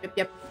ban you.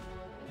 Yep.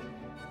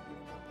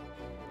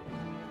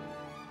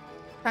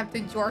 Have to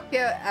jork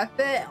it, F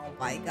it. Oh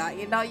my god,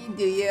 you know you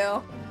do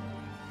you.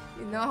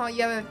 You know how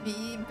you have a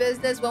V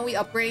business when we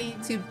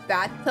upgrade to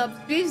bathtub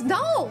streams?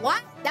 No,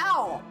 what?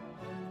 No.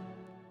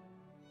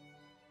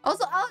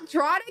 Also,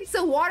 electronics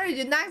and water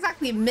do not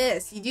exactly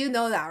miss. You do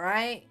know that,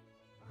 right?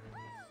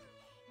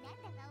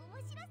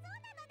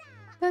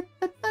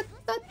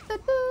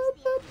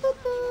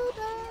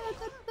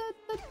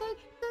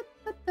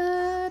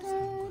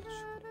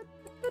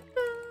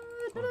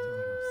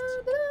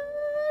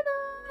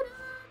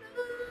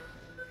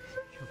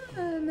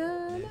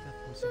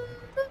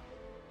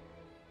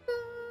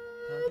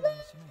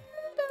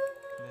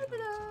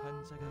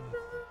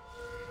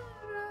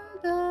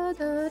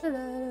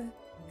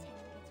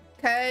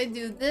 Okay,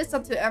 do this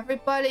up to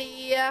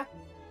everybody.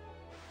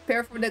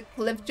 Prepare for the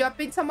cliff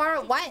jumping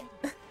tomorrow. What?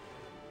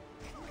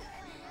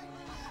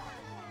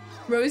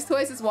 Rose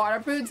Toys is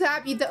waterproof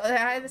tab. You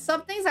don't,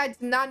 some things I do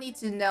not need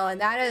to know, and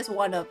that is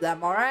one of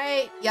them. All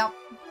right. Yep.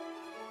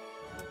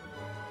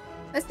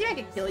 Let's see if I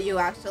can kill you.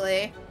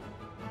 Actually.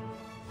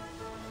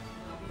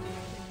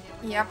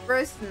 Yep.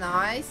 First,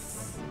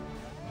 nice.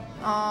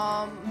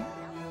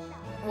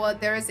 Well,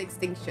 there is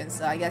extinction,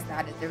 so I guess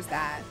there's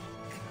that.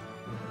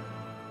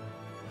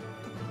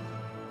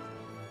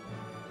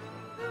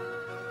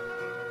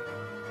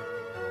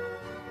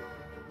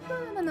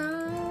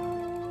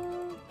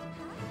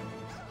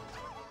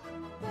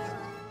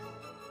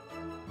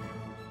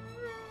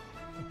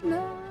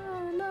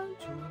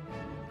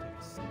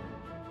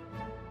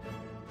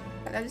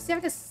 I just see if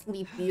I can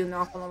sleep you,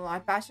 not gonna lie.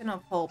 Passion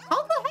of hope.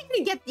 How the heck did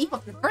he get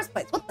debuffed in the first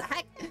place? What the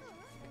heck?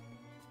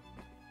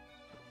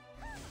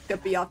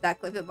 Could be off that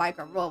cliff of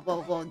Micro.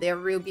 Whoa. There,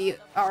 Ruby.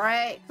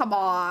 Alright, come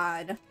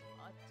on.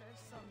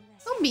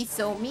 Don't be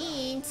so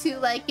mean to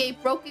like a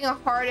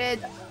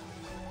broken-hearted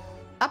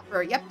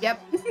upper. Yep.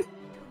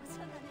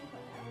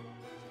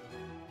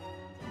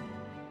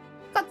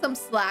 Got some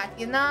slack,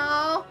 you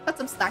know? Got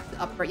some slack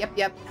to upper.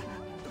 Yep.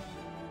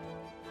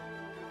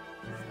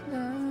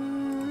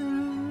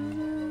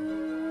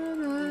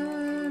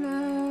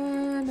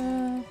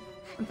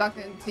 I'm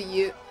talking to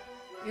you.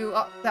 You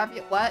have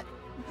you what?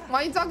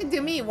 Why are you talking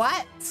to me?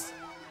 What?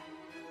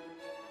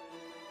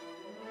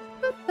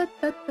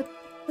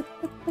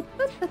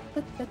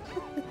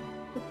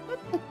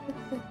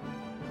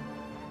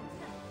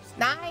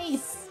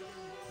 Nice.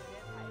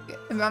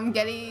 If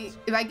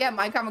I get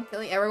Minecraft, I'm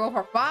killing everyone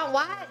for fun.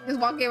 What? Just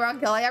walking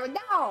around killing everyone?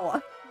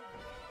 No.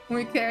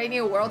 We carry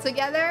new world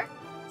together.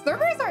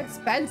 Servers are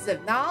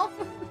expensive now.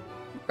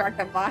 Crack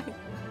that mind.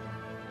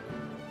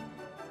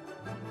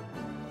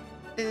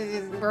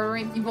 Is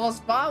murdering people is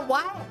fun?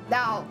 What?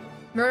 No.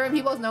 Murdering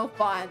people is no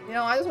fun. You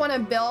know, I just want to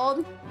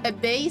build a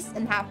base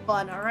and have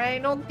fun,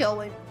 alright? Don't kill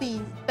me,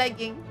 please.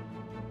 Begging.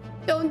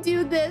 Don't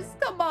do this.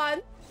 Come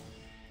on.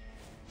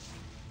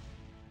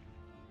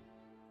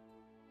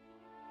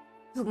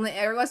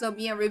 Everyone so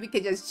me and Ruby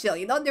can just chill.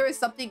 You know, there is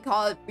something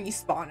called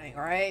respawning,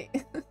 alright?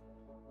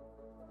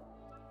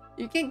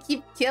 You can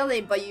keep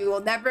killing, but you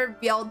will never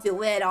be able to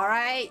win,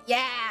 alright?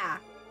 Yeah!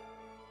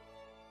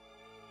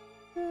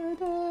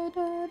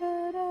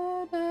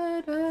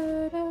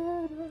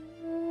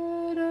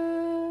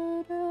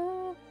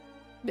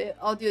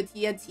 I'll do a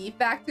TNT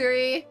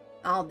factory.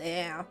 Oh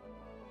damn.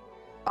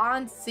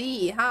 Bond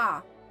C,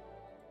 huh?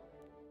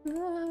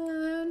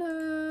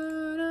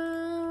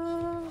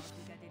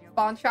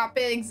 Spawn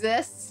trapping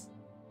exists.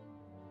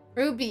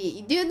 Ruby,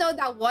 you do know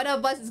that one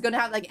of us is gonna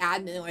have like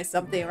admin or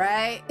something,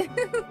 right?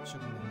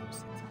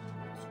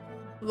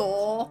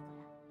 Lol.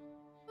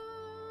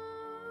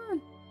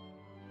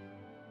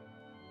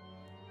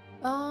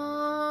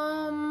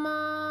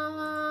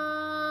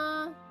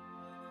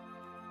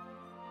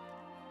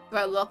 Do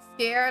I look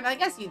scared? I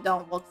guess you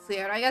don't look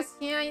scared. I guess,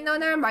 yeah, you know,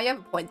 never mind. You have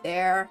a point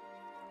there.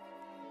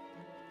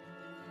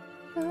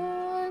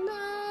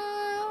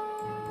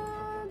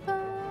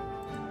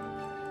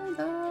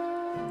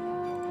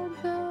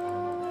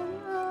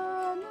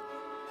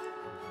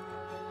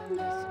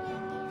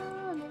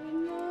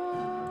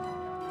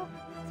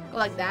 Go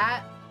like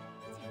that.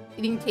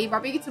 Eating cave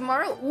barbecue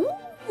tomorrow.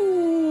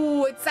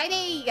 Ooh,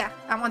 exciting!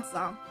 I want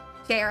some.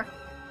 Share.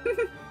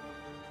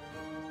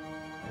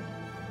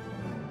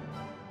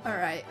 All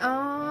right.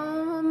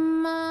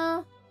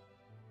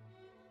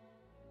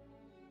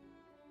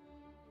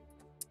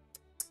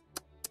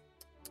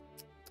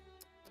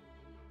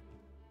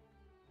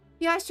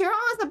 Yeah, Cheryl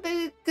is a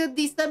big, good,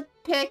 decent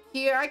pick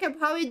here. I can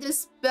probably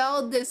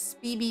dispel this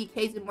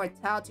BBK's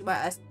immortality by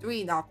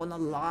S3, not gonna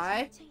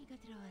lie.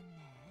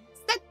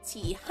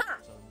 Seti, huh?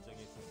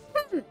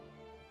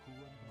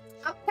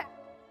 Okay.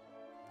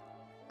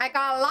 I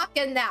got a lock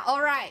in now.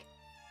 Alright.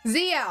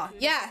 Zio,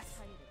 yes.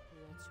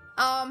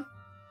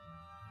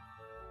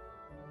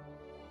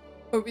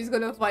 Ruby's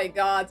gonna fight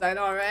gods, I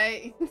know,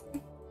 right?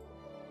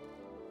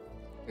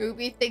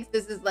 Ruby thinks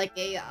this is like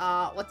a,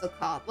 what's it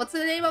called? What's the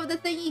name of the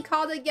thing he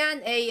called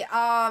again? A,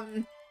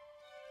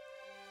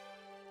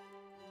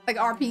 like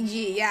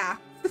RPG, yeah.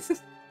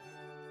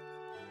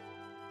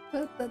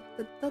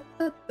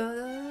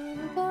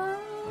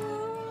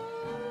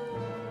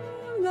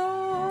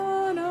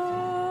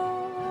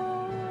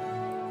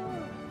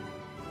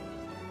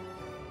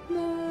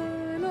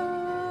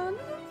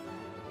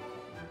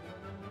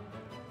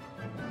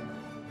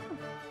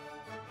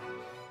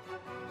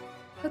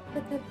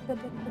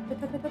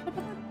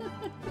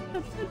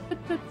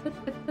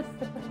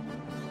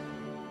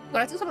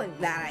 Let's do something like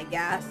that, I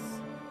guess.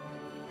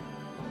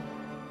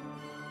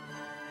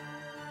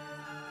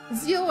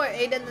 Zio or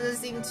Aiden doesn't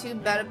seem too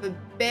bad of a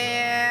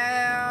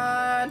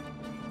band.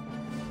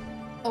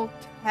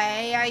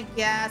 Okay, I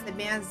guess the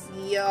band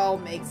Zio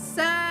makes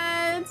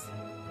sense.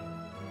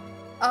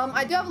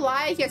 I do have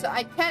Lion here, so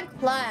I can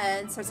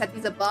cleanse or set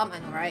these a bum. I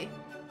know, right?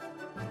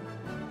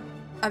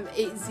 I'm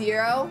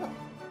 8-0.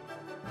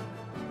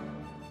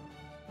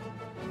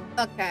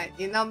 Okay,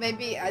 you know,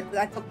 maybe I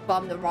took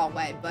bum the wrong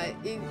way, but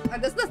this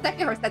is the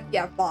second or set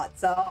I've bought,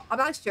 so I'm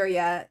not sure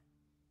yet.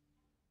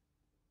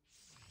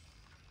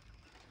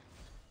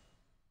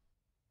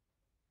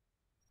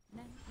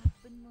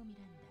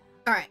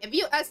 Alright, if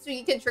you S3,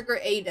 you can trigger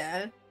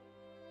Aiden.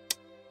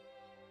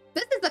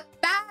 This is a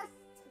fast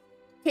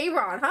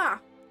K-Ron, huh?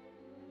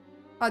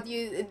 How do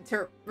you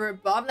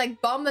interpret bum?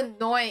 Like, bum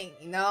annoying,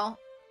 you know?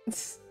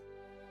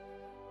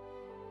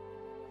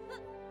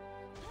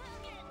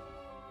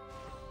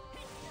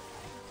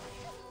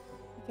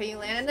 Okay, you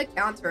land in the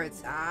counter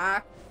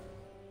attack.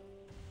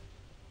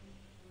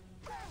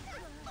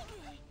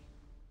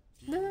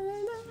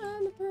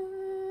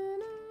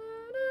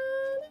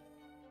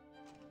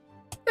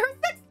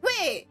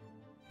 Wait!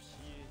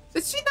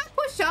 Did she not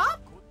push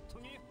up?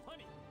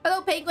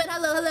 Hello, Penguin.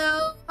 Hello,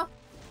 hello.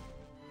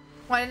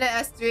 One in the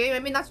S3.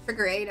 Maybe not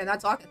trigger 8, and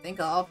that's all I can think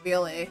of,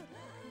 really.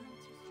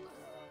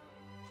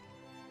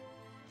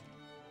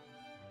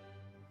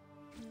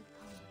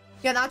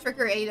 Yeah, not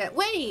trigger 8.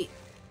 Wait!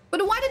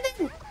 But why did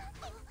it...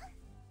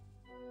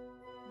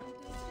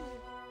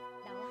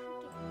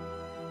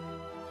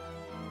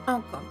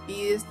 I'm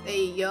confused.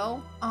 Hey,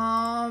 yo.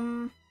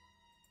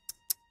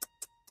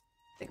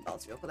 Think about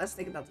this real quick. Let's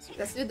think about this.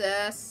 Let's do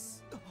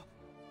this.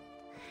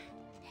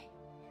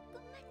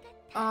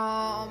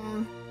 Oh,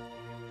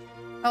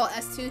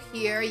 S2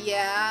 here.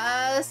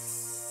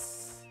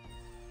 Yes.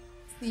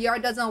 CR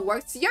doesn't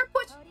work. CR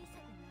push.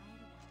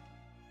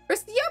 Or CR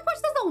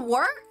push doesn't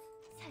work?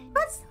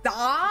 That's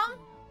dumb.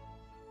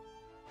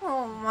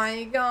 Oh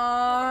my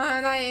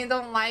god. I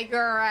don't like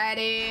her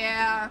already.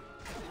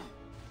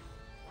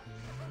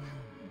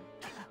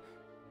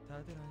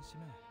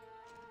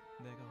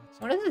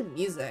 What is this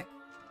music?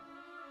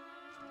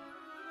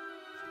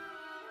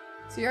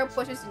 Zero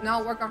pushes do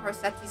not work on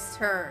Rossetti's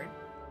turn.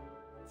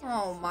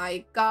 Oh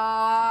my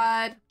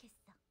god.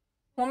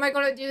 What am I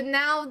gonna do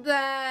now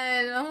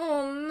then?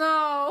 Oh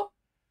no.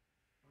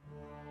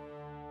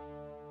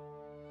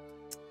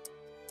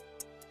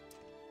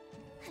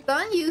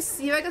 Stun you?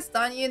 See if I can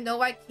stun you?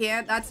 No, I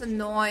can't. That's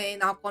annoying,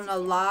 not gonna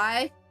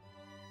lie.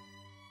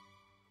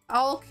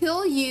 I'll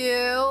kill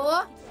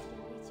you.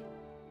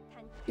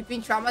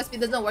 Between trauma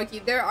speed doesn't work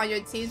either on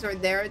your teams or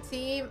their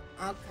team.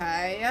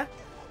 Okay.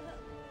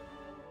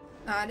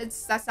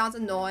 That sounds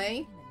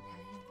annoying.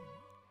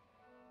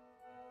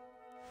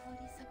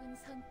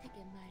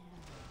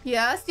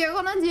 Yes, you're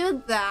gonna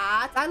do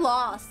that. I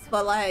lost,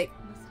 but like...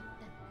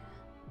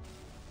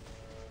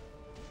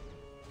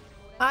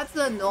 That's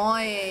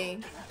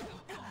annoying.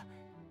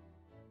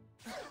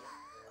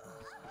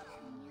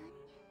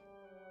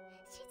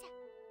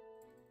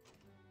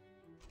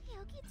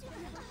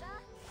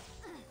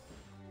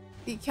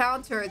 The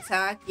counter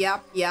attack.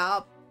 Yep,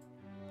 yep.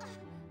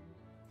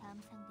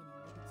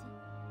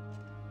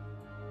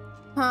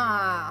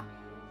 Huh.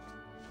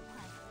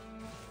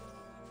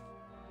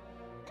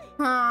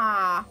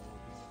 Huh.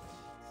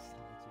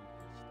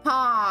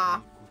 Huh.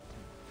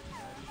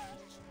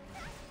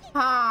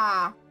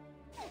 Huh.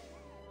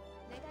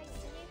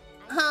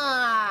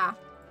 Huh.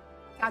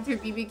 Counter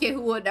BBK,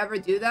 who would ever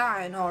do that?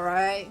 I know,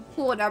 right?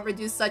 Who would ever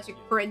do such a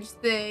cringe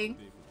thing?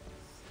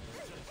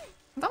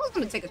 I thought I was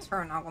gonna take a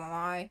turn, not gonna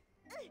lie.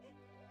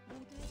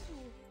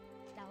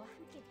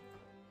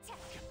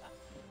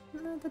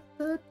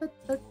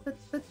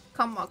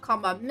 Come on,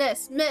 come on.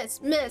 Miss.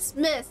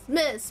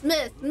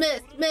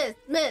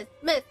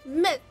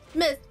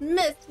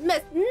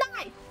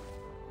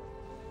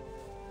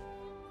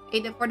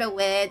 Aiden for the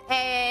win.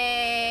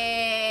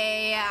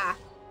 Hey!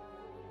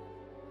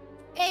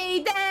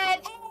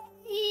 Aiden!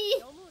 Hey!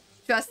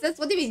 Justice?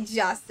 What do you mean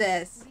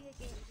justice?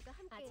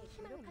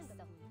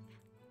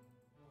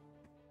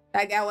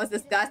 That guy was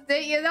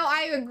disgusting. You know,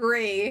 I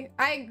agree.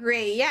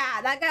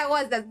 Yeah, that guy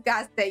was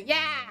disgusting.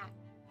 Yeah!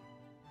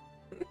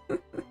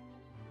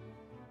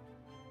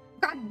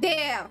 God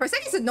damn. For a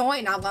second, it's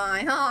annoying, not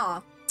lying, huh?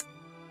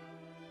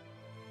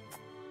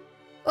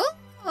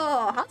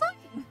 Oh, how do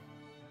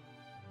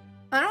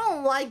I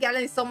don't like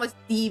getting so much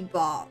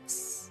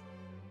debuffs.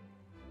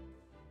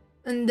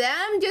 And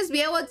then just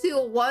be able to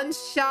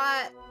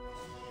one-shot...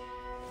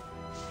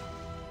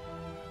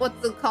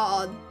 What's it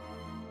called?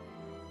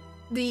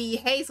 The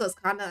haste was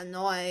kind of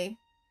annoying.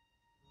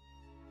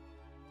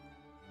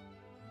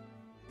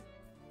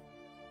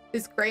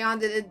 This crayon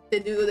did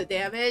do the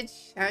damage.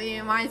 I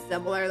mean, mine's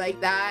similar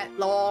like that.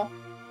 Lol.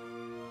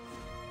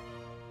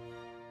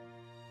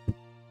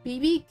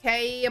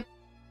 BBK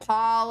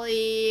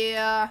Polly.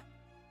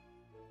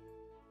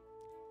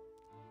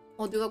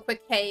 We'll do a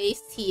quick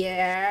haste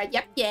here.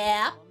 Yep.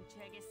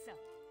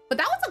 But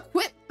that was a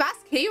quick,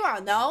 fast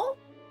K-round, no?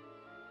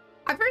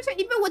 I'm pretty sure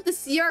even with the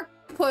CR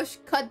push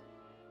cut...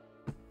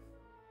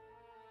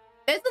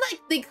 It's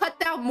like they cut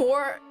down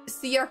more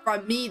CR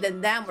from me than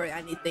them or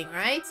anything,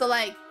 right? So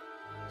like...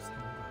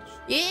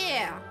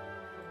 Yeah!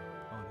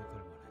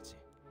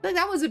 Like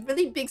that was a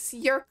really big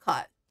CR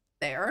cut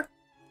there.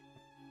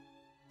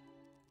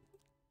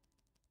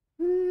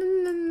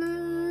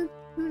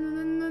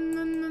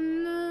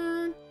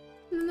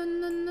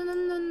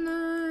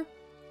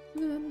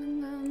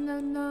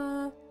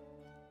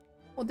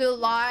 We'll do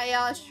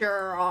Laya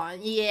Shuron,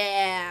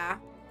 yeah.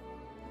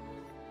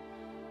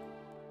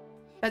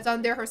 That's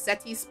under her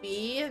SETI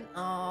speed.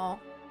 Oh,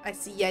 I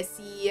see.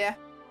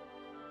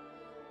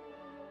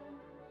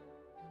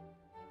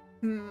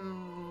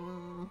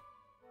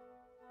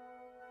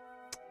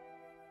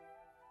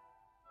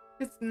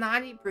 It's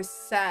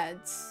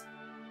 90%.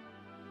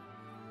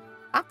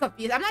 I'm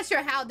confused. I'm not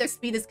sure how their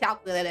speed is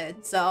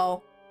calculated,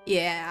 so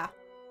yeah.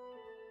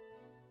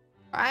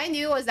 What I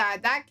knew was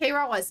that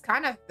K-Roll was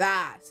kind of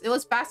fast. It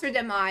was faster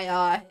than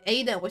my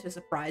Aiden, which is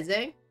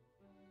surprising.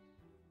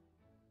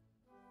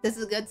 This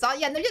is good. So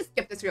yeah, let me just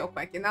skip this real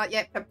quick, you know?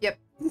 Yep.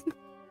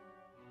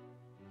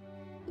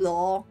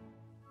 Lol.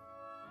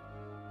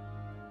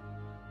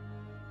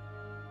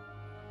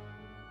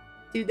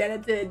 Dude,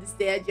 that to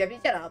understand, Jeffy,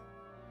 shut up.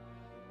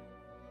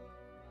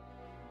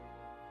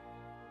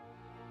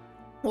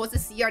 What's the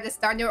CR to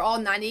start? They were all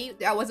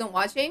 90. I wasn't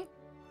watching.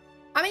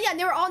 I mean, yeah,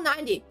 they were all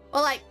 90.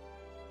 But like,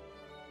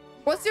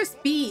 what's their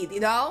speed, you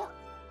know?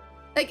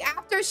 Like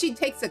after she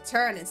takes a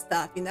turn and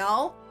stuff, you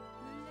know?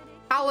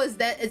 How is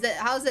that?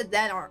 How is it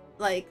then? Or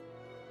like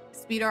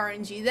speed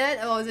RNG then?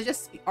 Oh, is it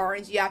just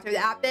RNG after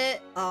that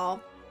bit?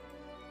 Oh,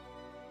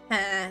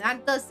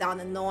 that does sound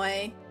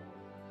annoying.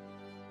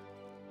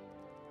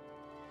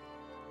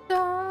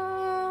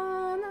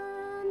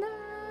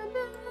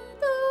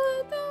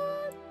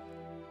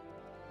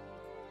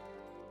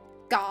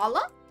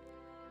 Gala?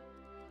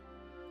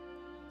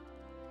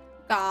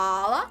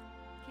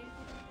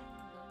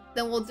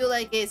 Then we'll do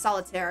like a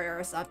Solitaire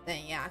or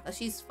something, yeah, because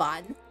she's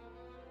fun.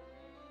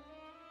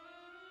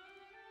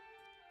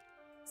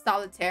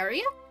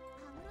 Solitaria?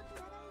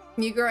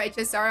 New girl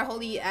HSR,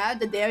 holy F,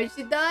 the damage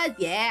she does?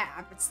 Yeah,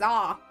 I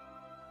saw.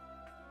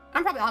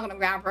 I'm probably not gonna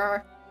grab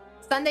her.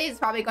 Sunday is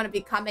probably gonna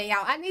be coming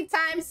out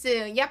anytime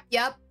soon.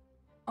 Yep.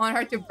 On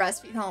her to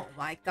breastfeed. Oh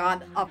my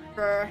god,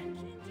 upper.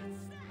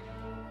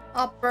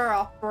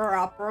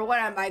 What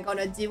am I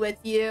gonna do with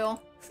you?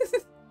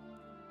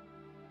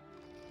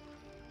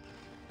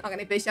 Not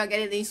gonna fish out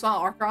getting these one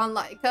Archon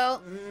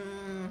Lyco.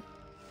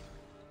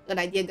 Good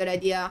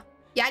idea.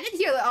 Yeah, I did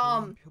hear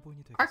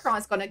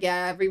Archon's gonna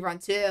get a rerun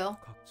too.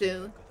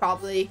 Soon,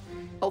 probably.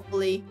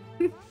 Hopefully.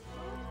 So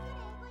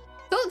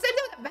same thing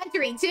with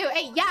adventuring too.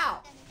 Hey,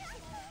 yo!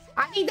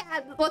 I need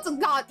that, what's it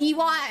called?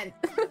 E1!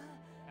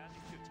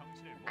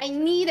 I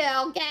need it,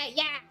 okay?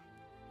 Yeah!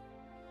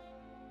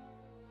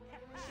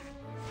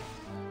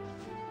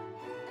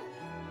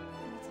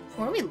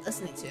 What are we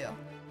listening to?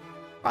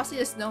 Frosty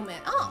the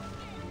Snowman. Oh!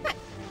 Nice.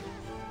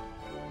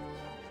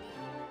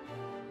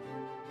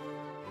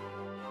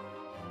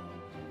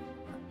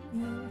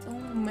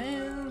 Oh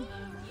man,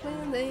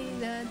 when they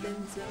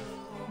so.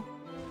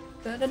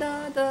 Da da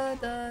da da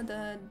da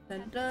da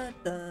da da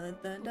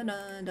da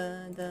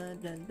da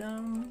da da.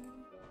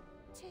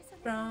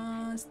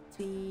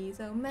 Frosty's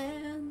oh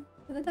man.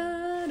 Da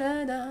da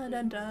da da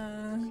da da.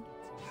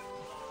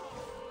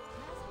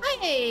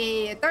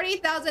 Hey,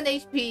 30,000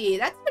 HP.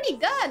 That's pretty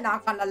good,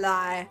 not gonna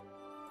lie.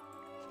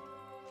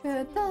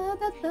 Da, da,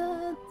 da,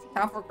 da.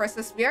 Time for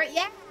Christmas spirit?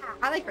 Yeah,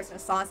 I like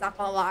Christmas songs, not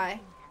gonna lie.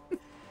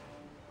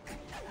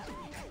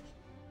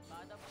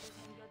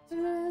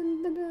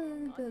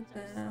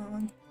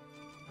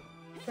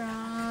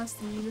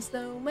 Frosty the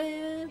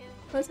Snowman.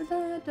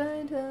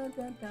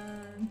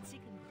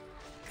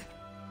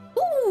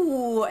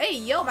 Ooh, hey,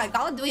 yo, my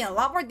god, doing a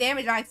lot more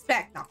damage than I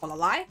expect, not gonna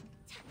lie.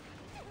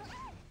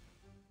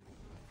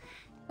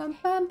 Bum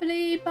bum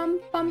blee bum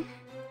bum.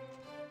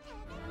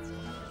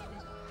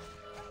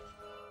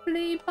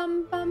 Blee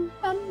bum bum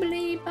bum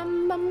blee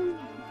bum bum.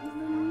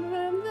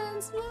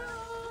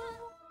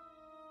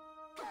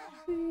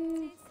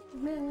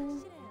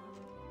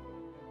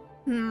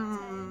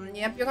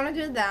 Yep, you're gonna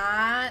do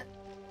that.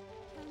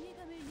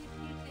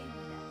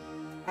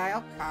 Okay,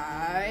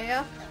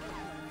 okay.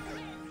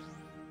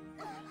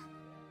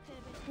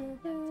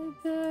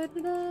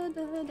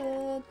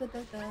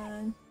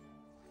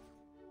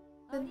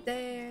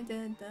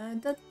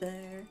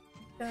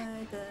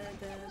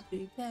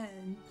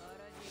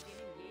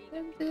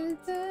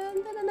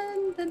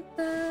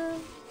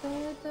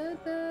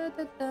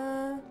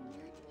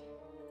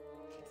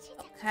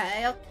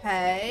 Okay,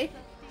 okay.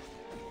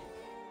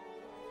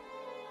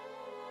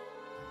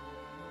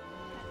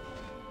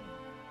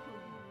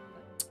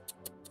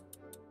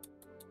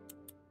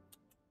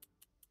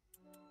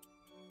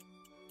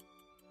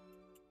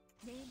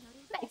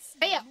 Nice.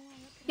 Hey,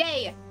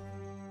 yay.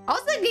 I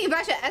was thinking if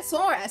I should S1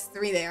 or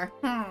S3 there.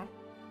 How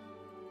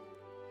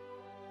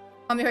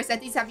many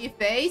Hersetis have you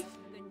faced?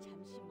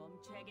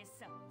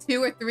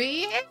 2 or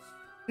 3?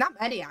 Not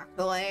many,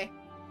 actually.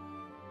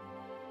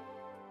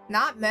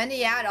 Not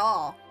many at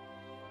all.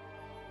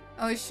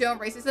 I was shown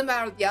racism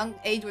at a young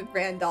age with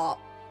Rudolph.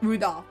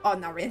 Oh,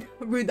 not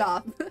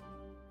Rudolph.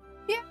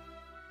 Yeah.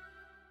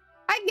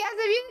 I guess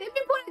if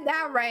you put it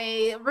that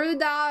way,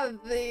 Rudolph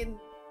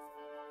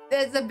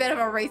is a bit of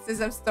a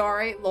racism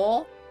story.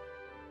 Lol.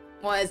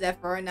 What is it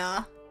for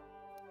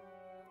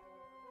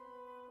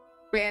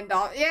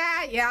Randolph?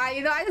 Yeah,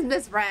 you know, I just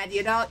misread,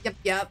 you know?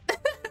 Yep.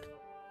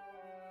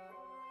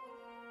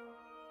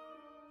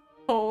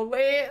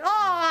 Holy,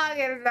 oh,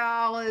 you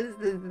know,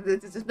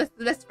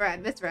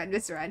 misread.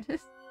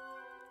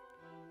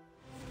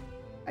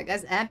 I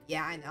guess F,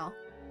 yeah, I know.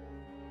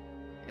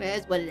 It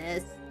is what it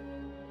is.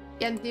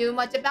 Can't do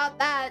much about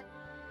that.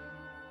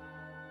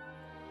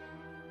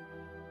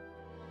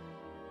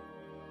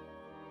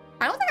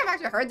 I don't think I've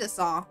actually heard this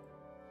song.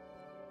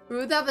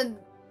 Rudolph and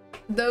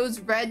those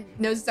red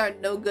noses are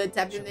no good.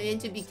 They need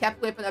to be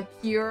kept away from the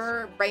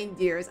pure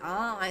reindeers.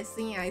 Oh, I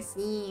see.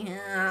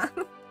 Yeah.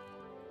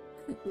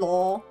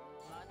 Lol.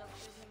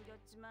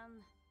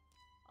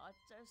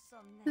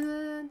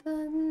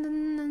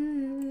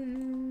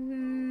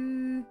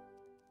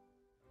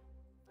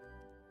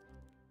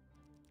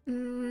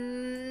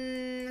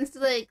 It's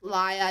like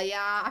Laya,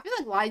 yeah. I feel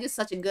like Laya is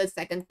such a good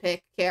second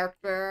pick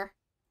character.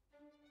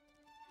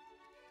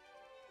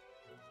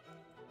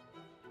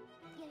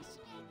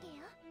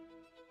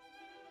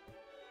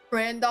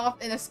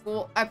 Randolph in a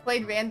school. I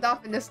played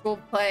Randolph in the school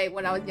play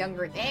when I was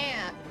younger.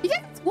 Damn. You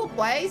get school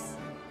plays?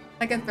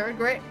 Like in 3rd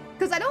grade?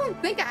 Because I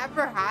don't think I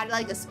ever had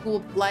like a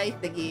school play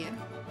thingy.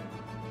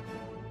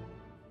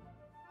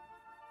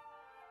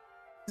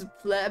 Just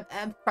flip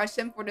and crush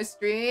him for the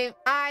stream.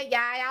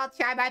 Yeah, I'll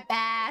try my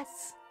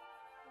best.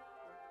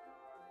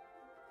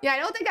 Yeah, I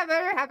don't think I've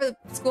ever had a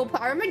school play.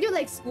 I remember doing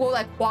like school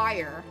like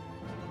choir.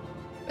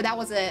 But that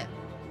was it.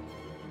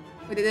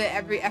 We did it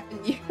every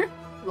effing year.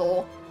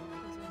 Lol.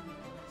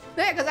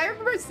 Yeah, because I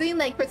remember seeing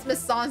like Christmas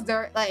songs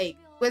there, like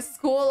with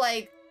school,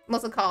 like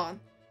what's it called?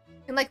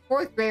 In like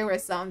 4th grade or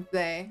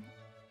something.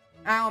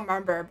 I don't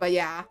remember, but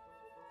yeah.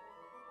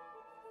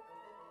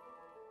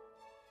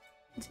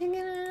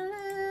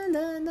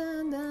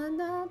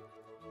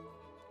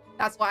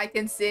 That's why I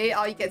can sing.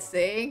 All you can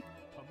sing.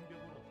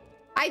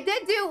 I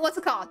did do what's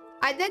it called?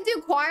 I did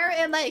do choir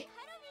in like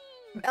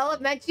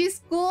elementary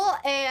school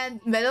and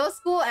middle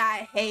school, and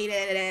I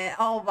hated it.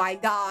 Oh my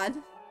god.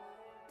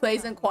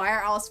 Plays in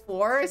choir, I was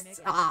forced.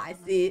 I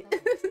see.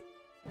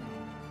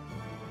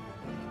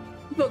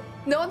 Look,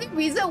 the only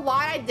reason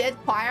why I did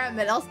choir in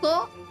middle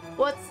school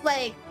was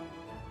like,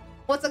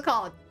 what's it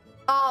called?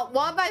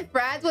 One of my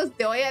friends was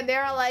doing it and they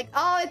were like,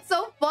 oh, it's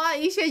so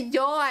fun, you should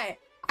join.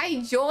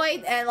 I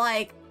joined and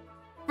like,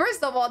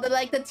 first of all, the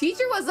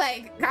teacher was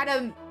like kind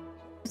of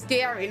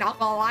scary, not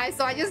gonna lie.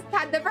 So I just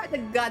never had the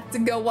guts to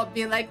go up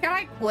being like, can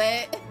I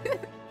quit?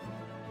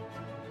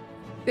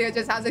 Dude,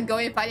 just how's it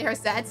going fighting her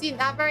Setsi?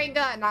 Not very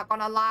good, not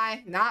gonna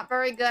lie. Not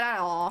very good at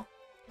all.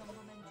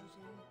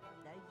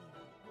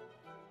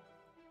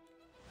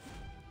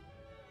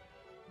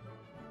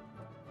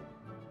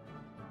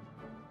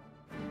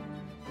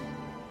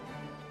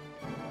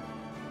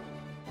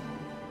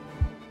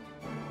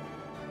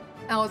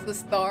 That was the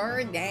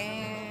star?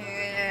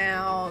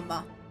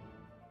 Damn.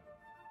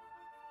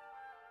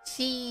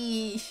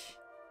 Sheesh.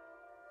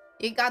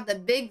 You got the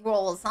big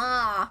rolls,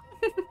 huh?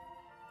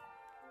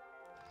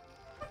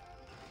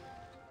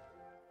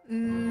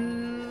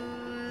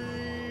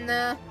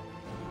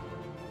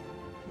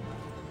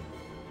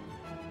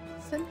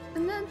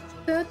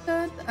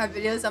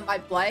 Videos on my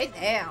play?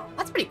 Damn,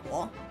 that's pretty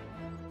cool.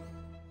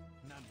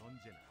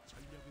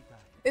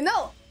 You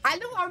know, I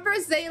don't remember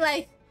saying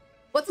like,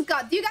 what's it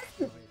called? Do you guys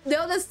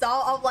know the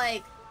song of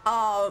like,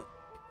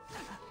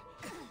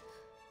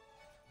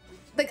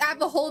 like I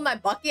have a hole in my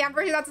bucket. I'm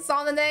pretty sure that's a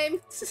song the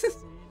name.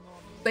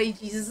 Play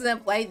Jesus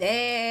and play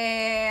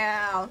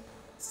now.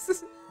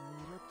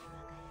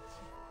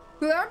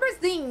 I remember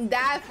singing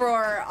that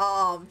for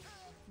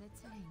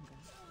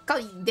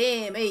God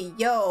damn, hey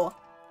yo.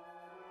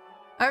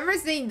 I remember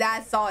singing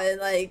that song in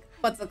like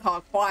what's it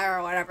called, choir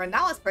or whatever, and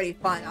that was pretty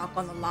fun, not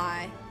gonna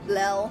lie.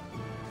 Lil.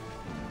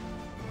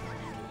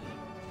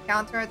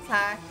 Counter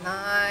attack,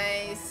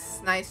 nice.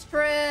 Nice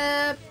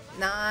trip.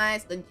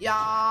 Nice, good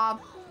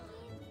job.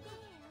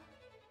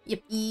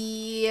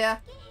 Yippee.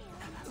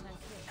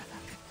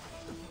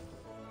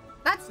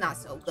 That's not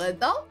so good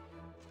though.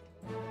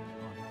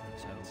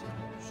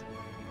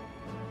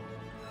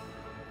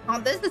 Oh,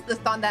 this is the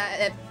song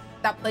that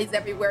plays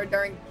everywhere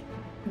during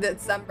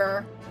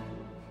December.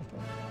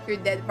 You're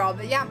dead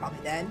probably. Yeah, I'm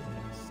probably dead.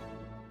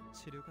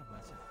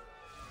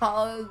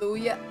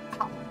 Hallelujah.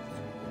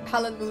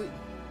 Hallelujah.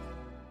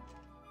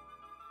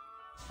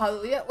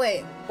 Hallelujah.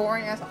 Wait,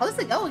 boring ass. How does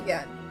it go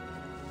again?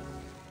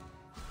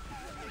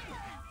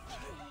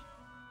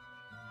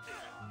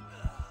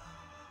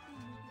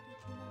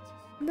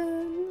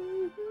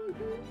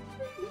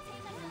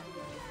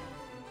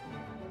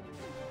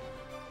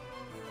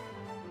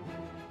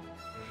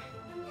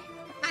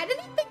 I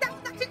didn't think that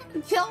was actually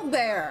gonna kill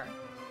there.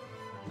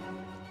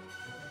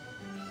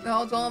 That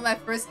was one of my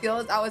first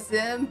skills I was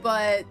in,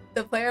 but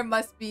the player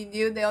must be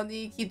new. They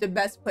only keep the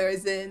best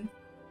players in.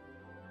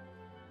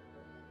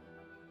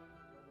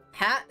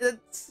 Huh?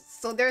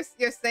 So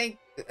you're saying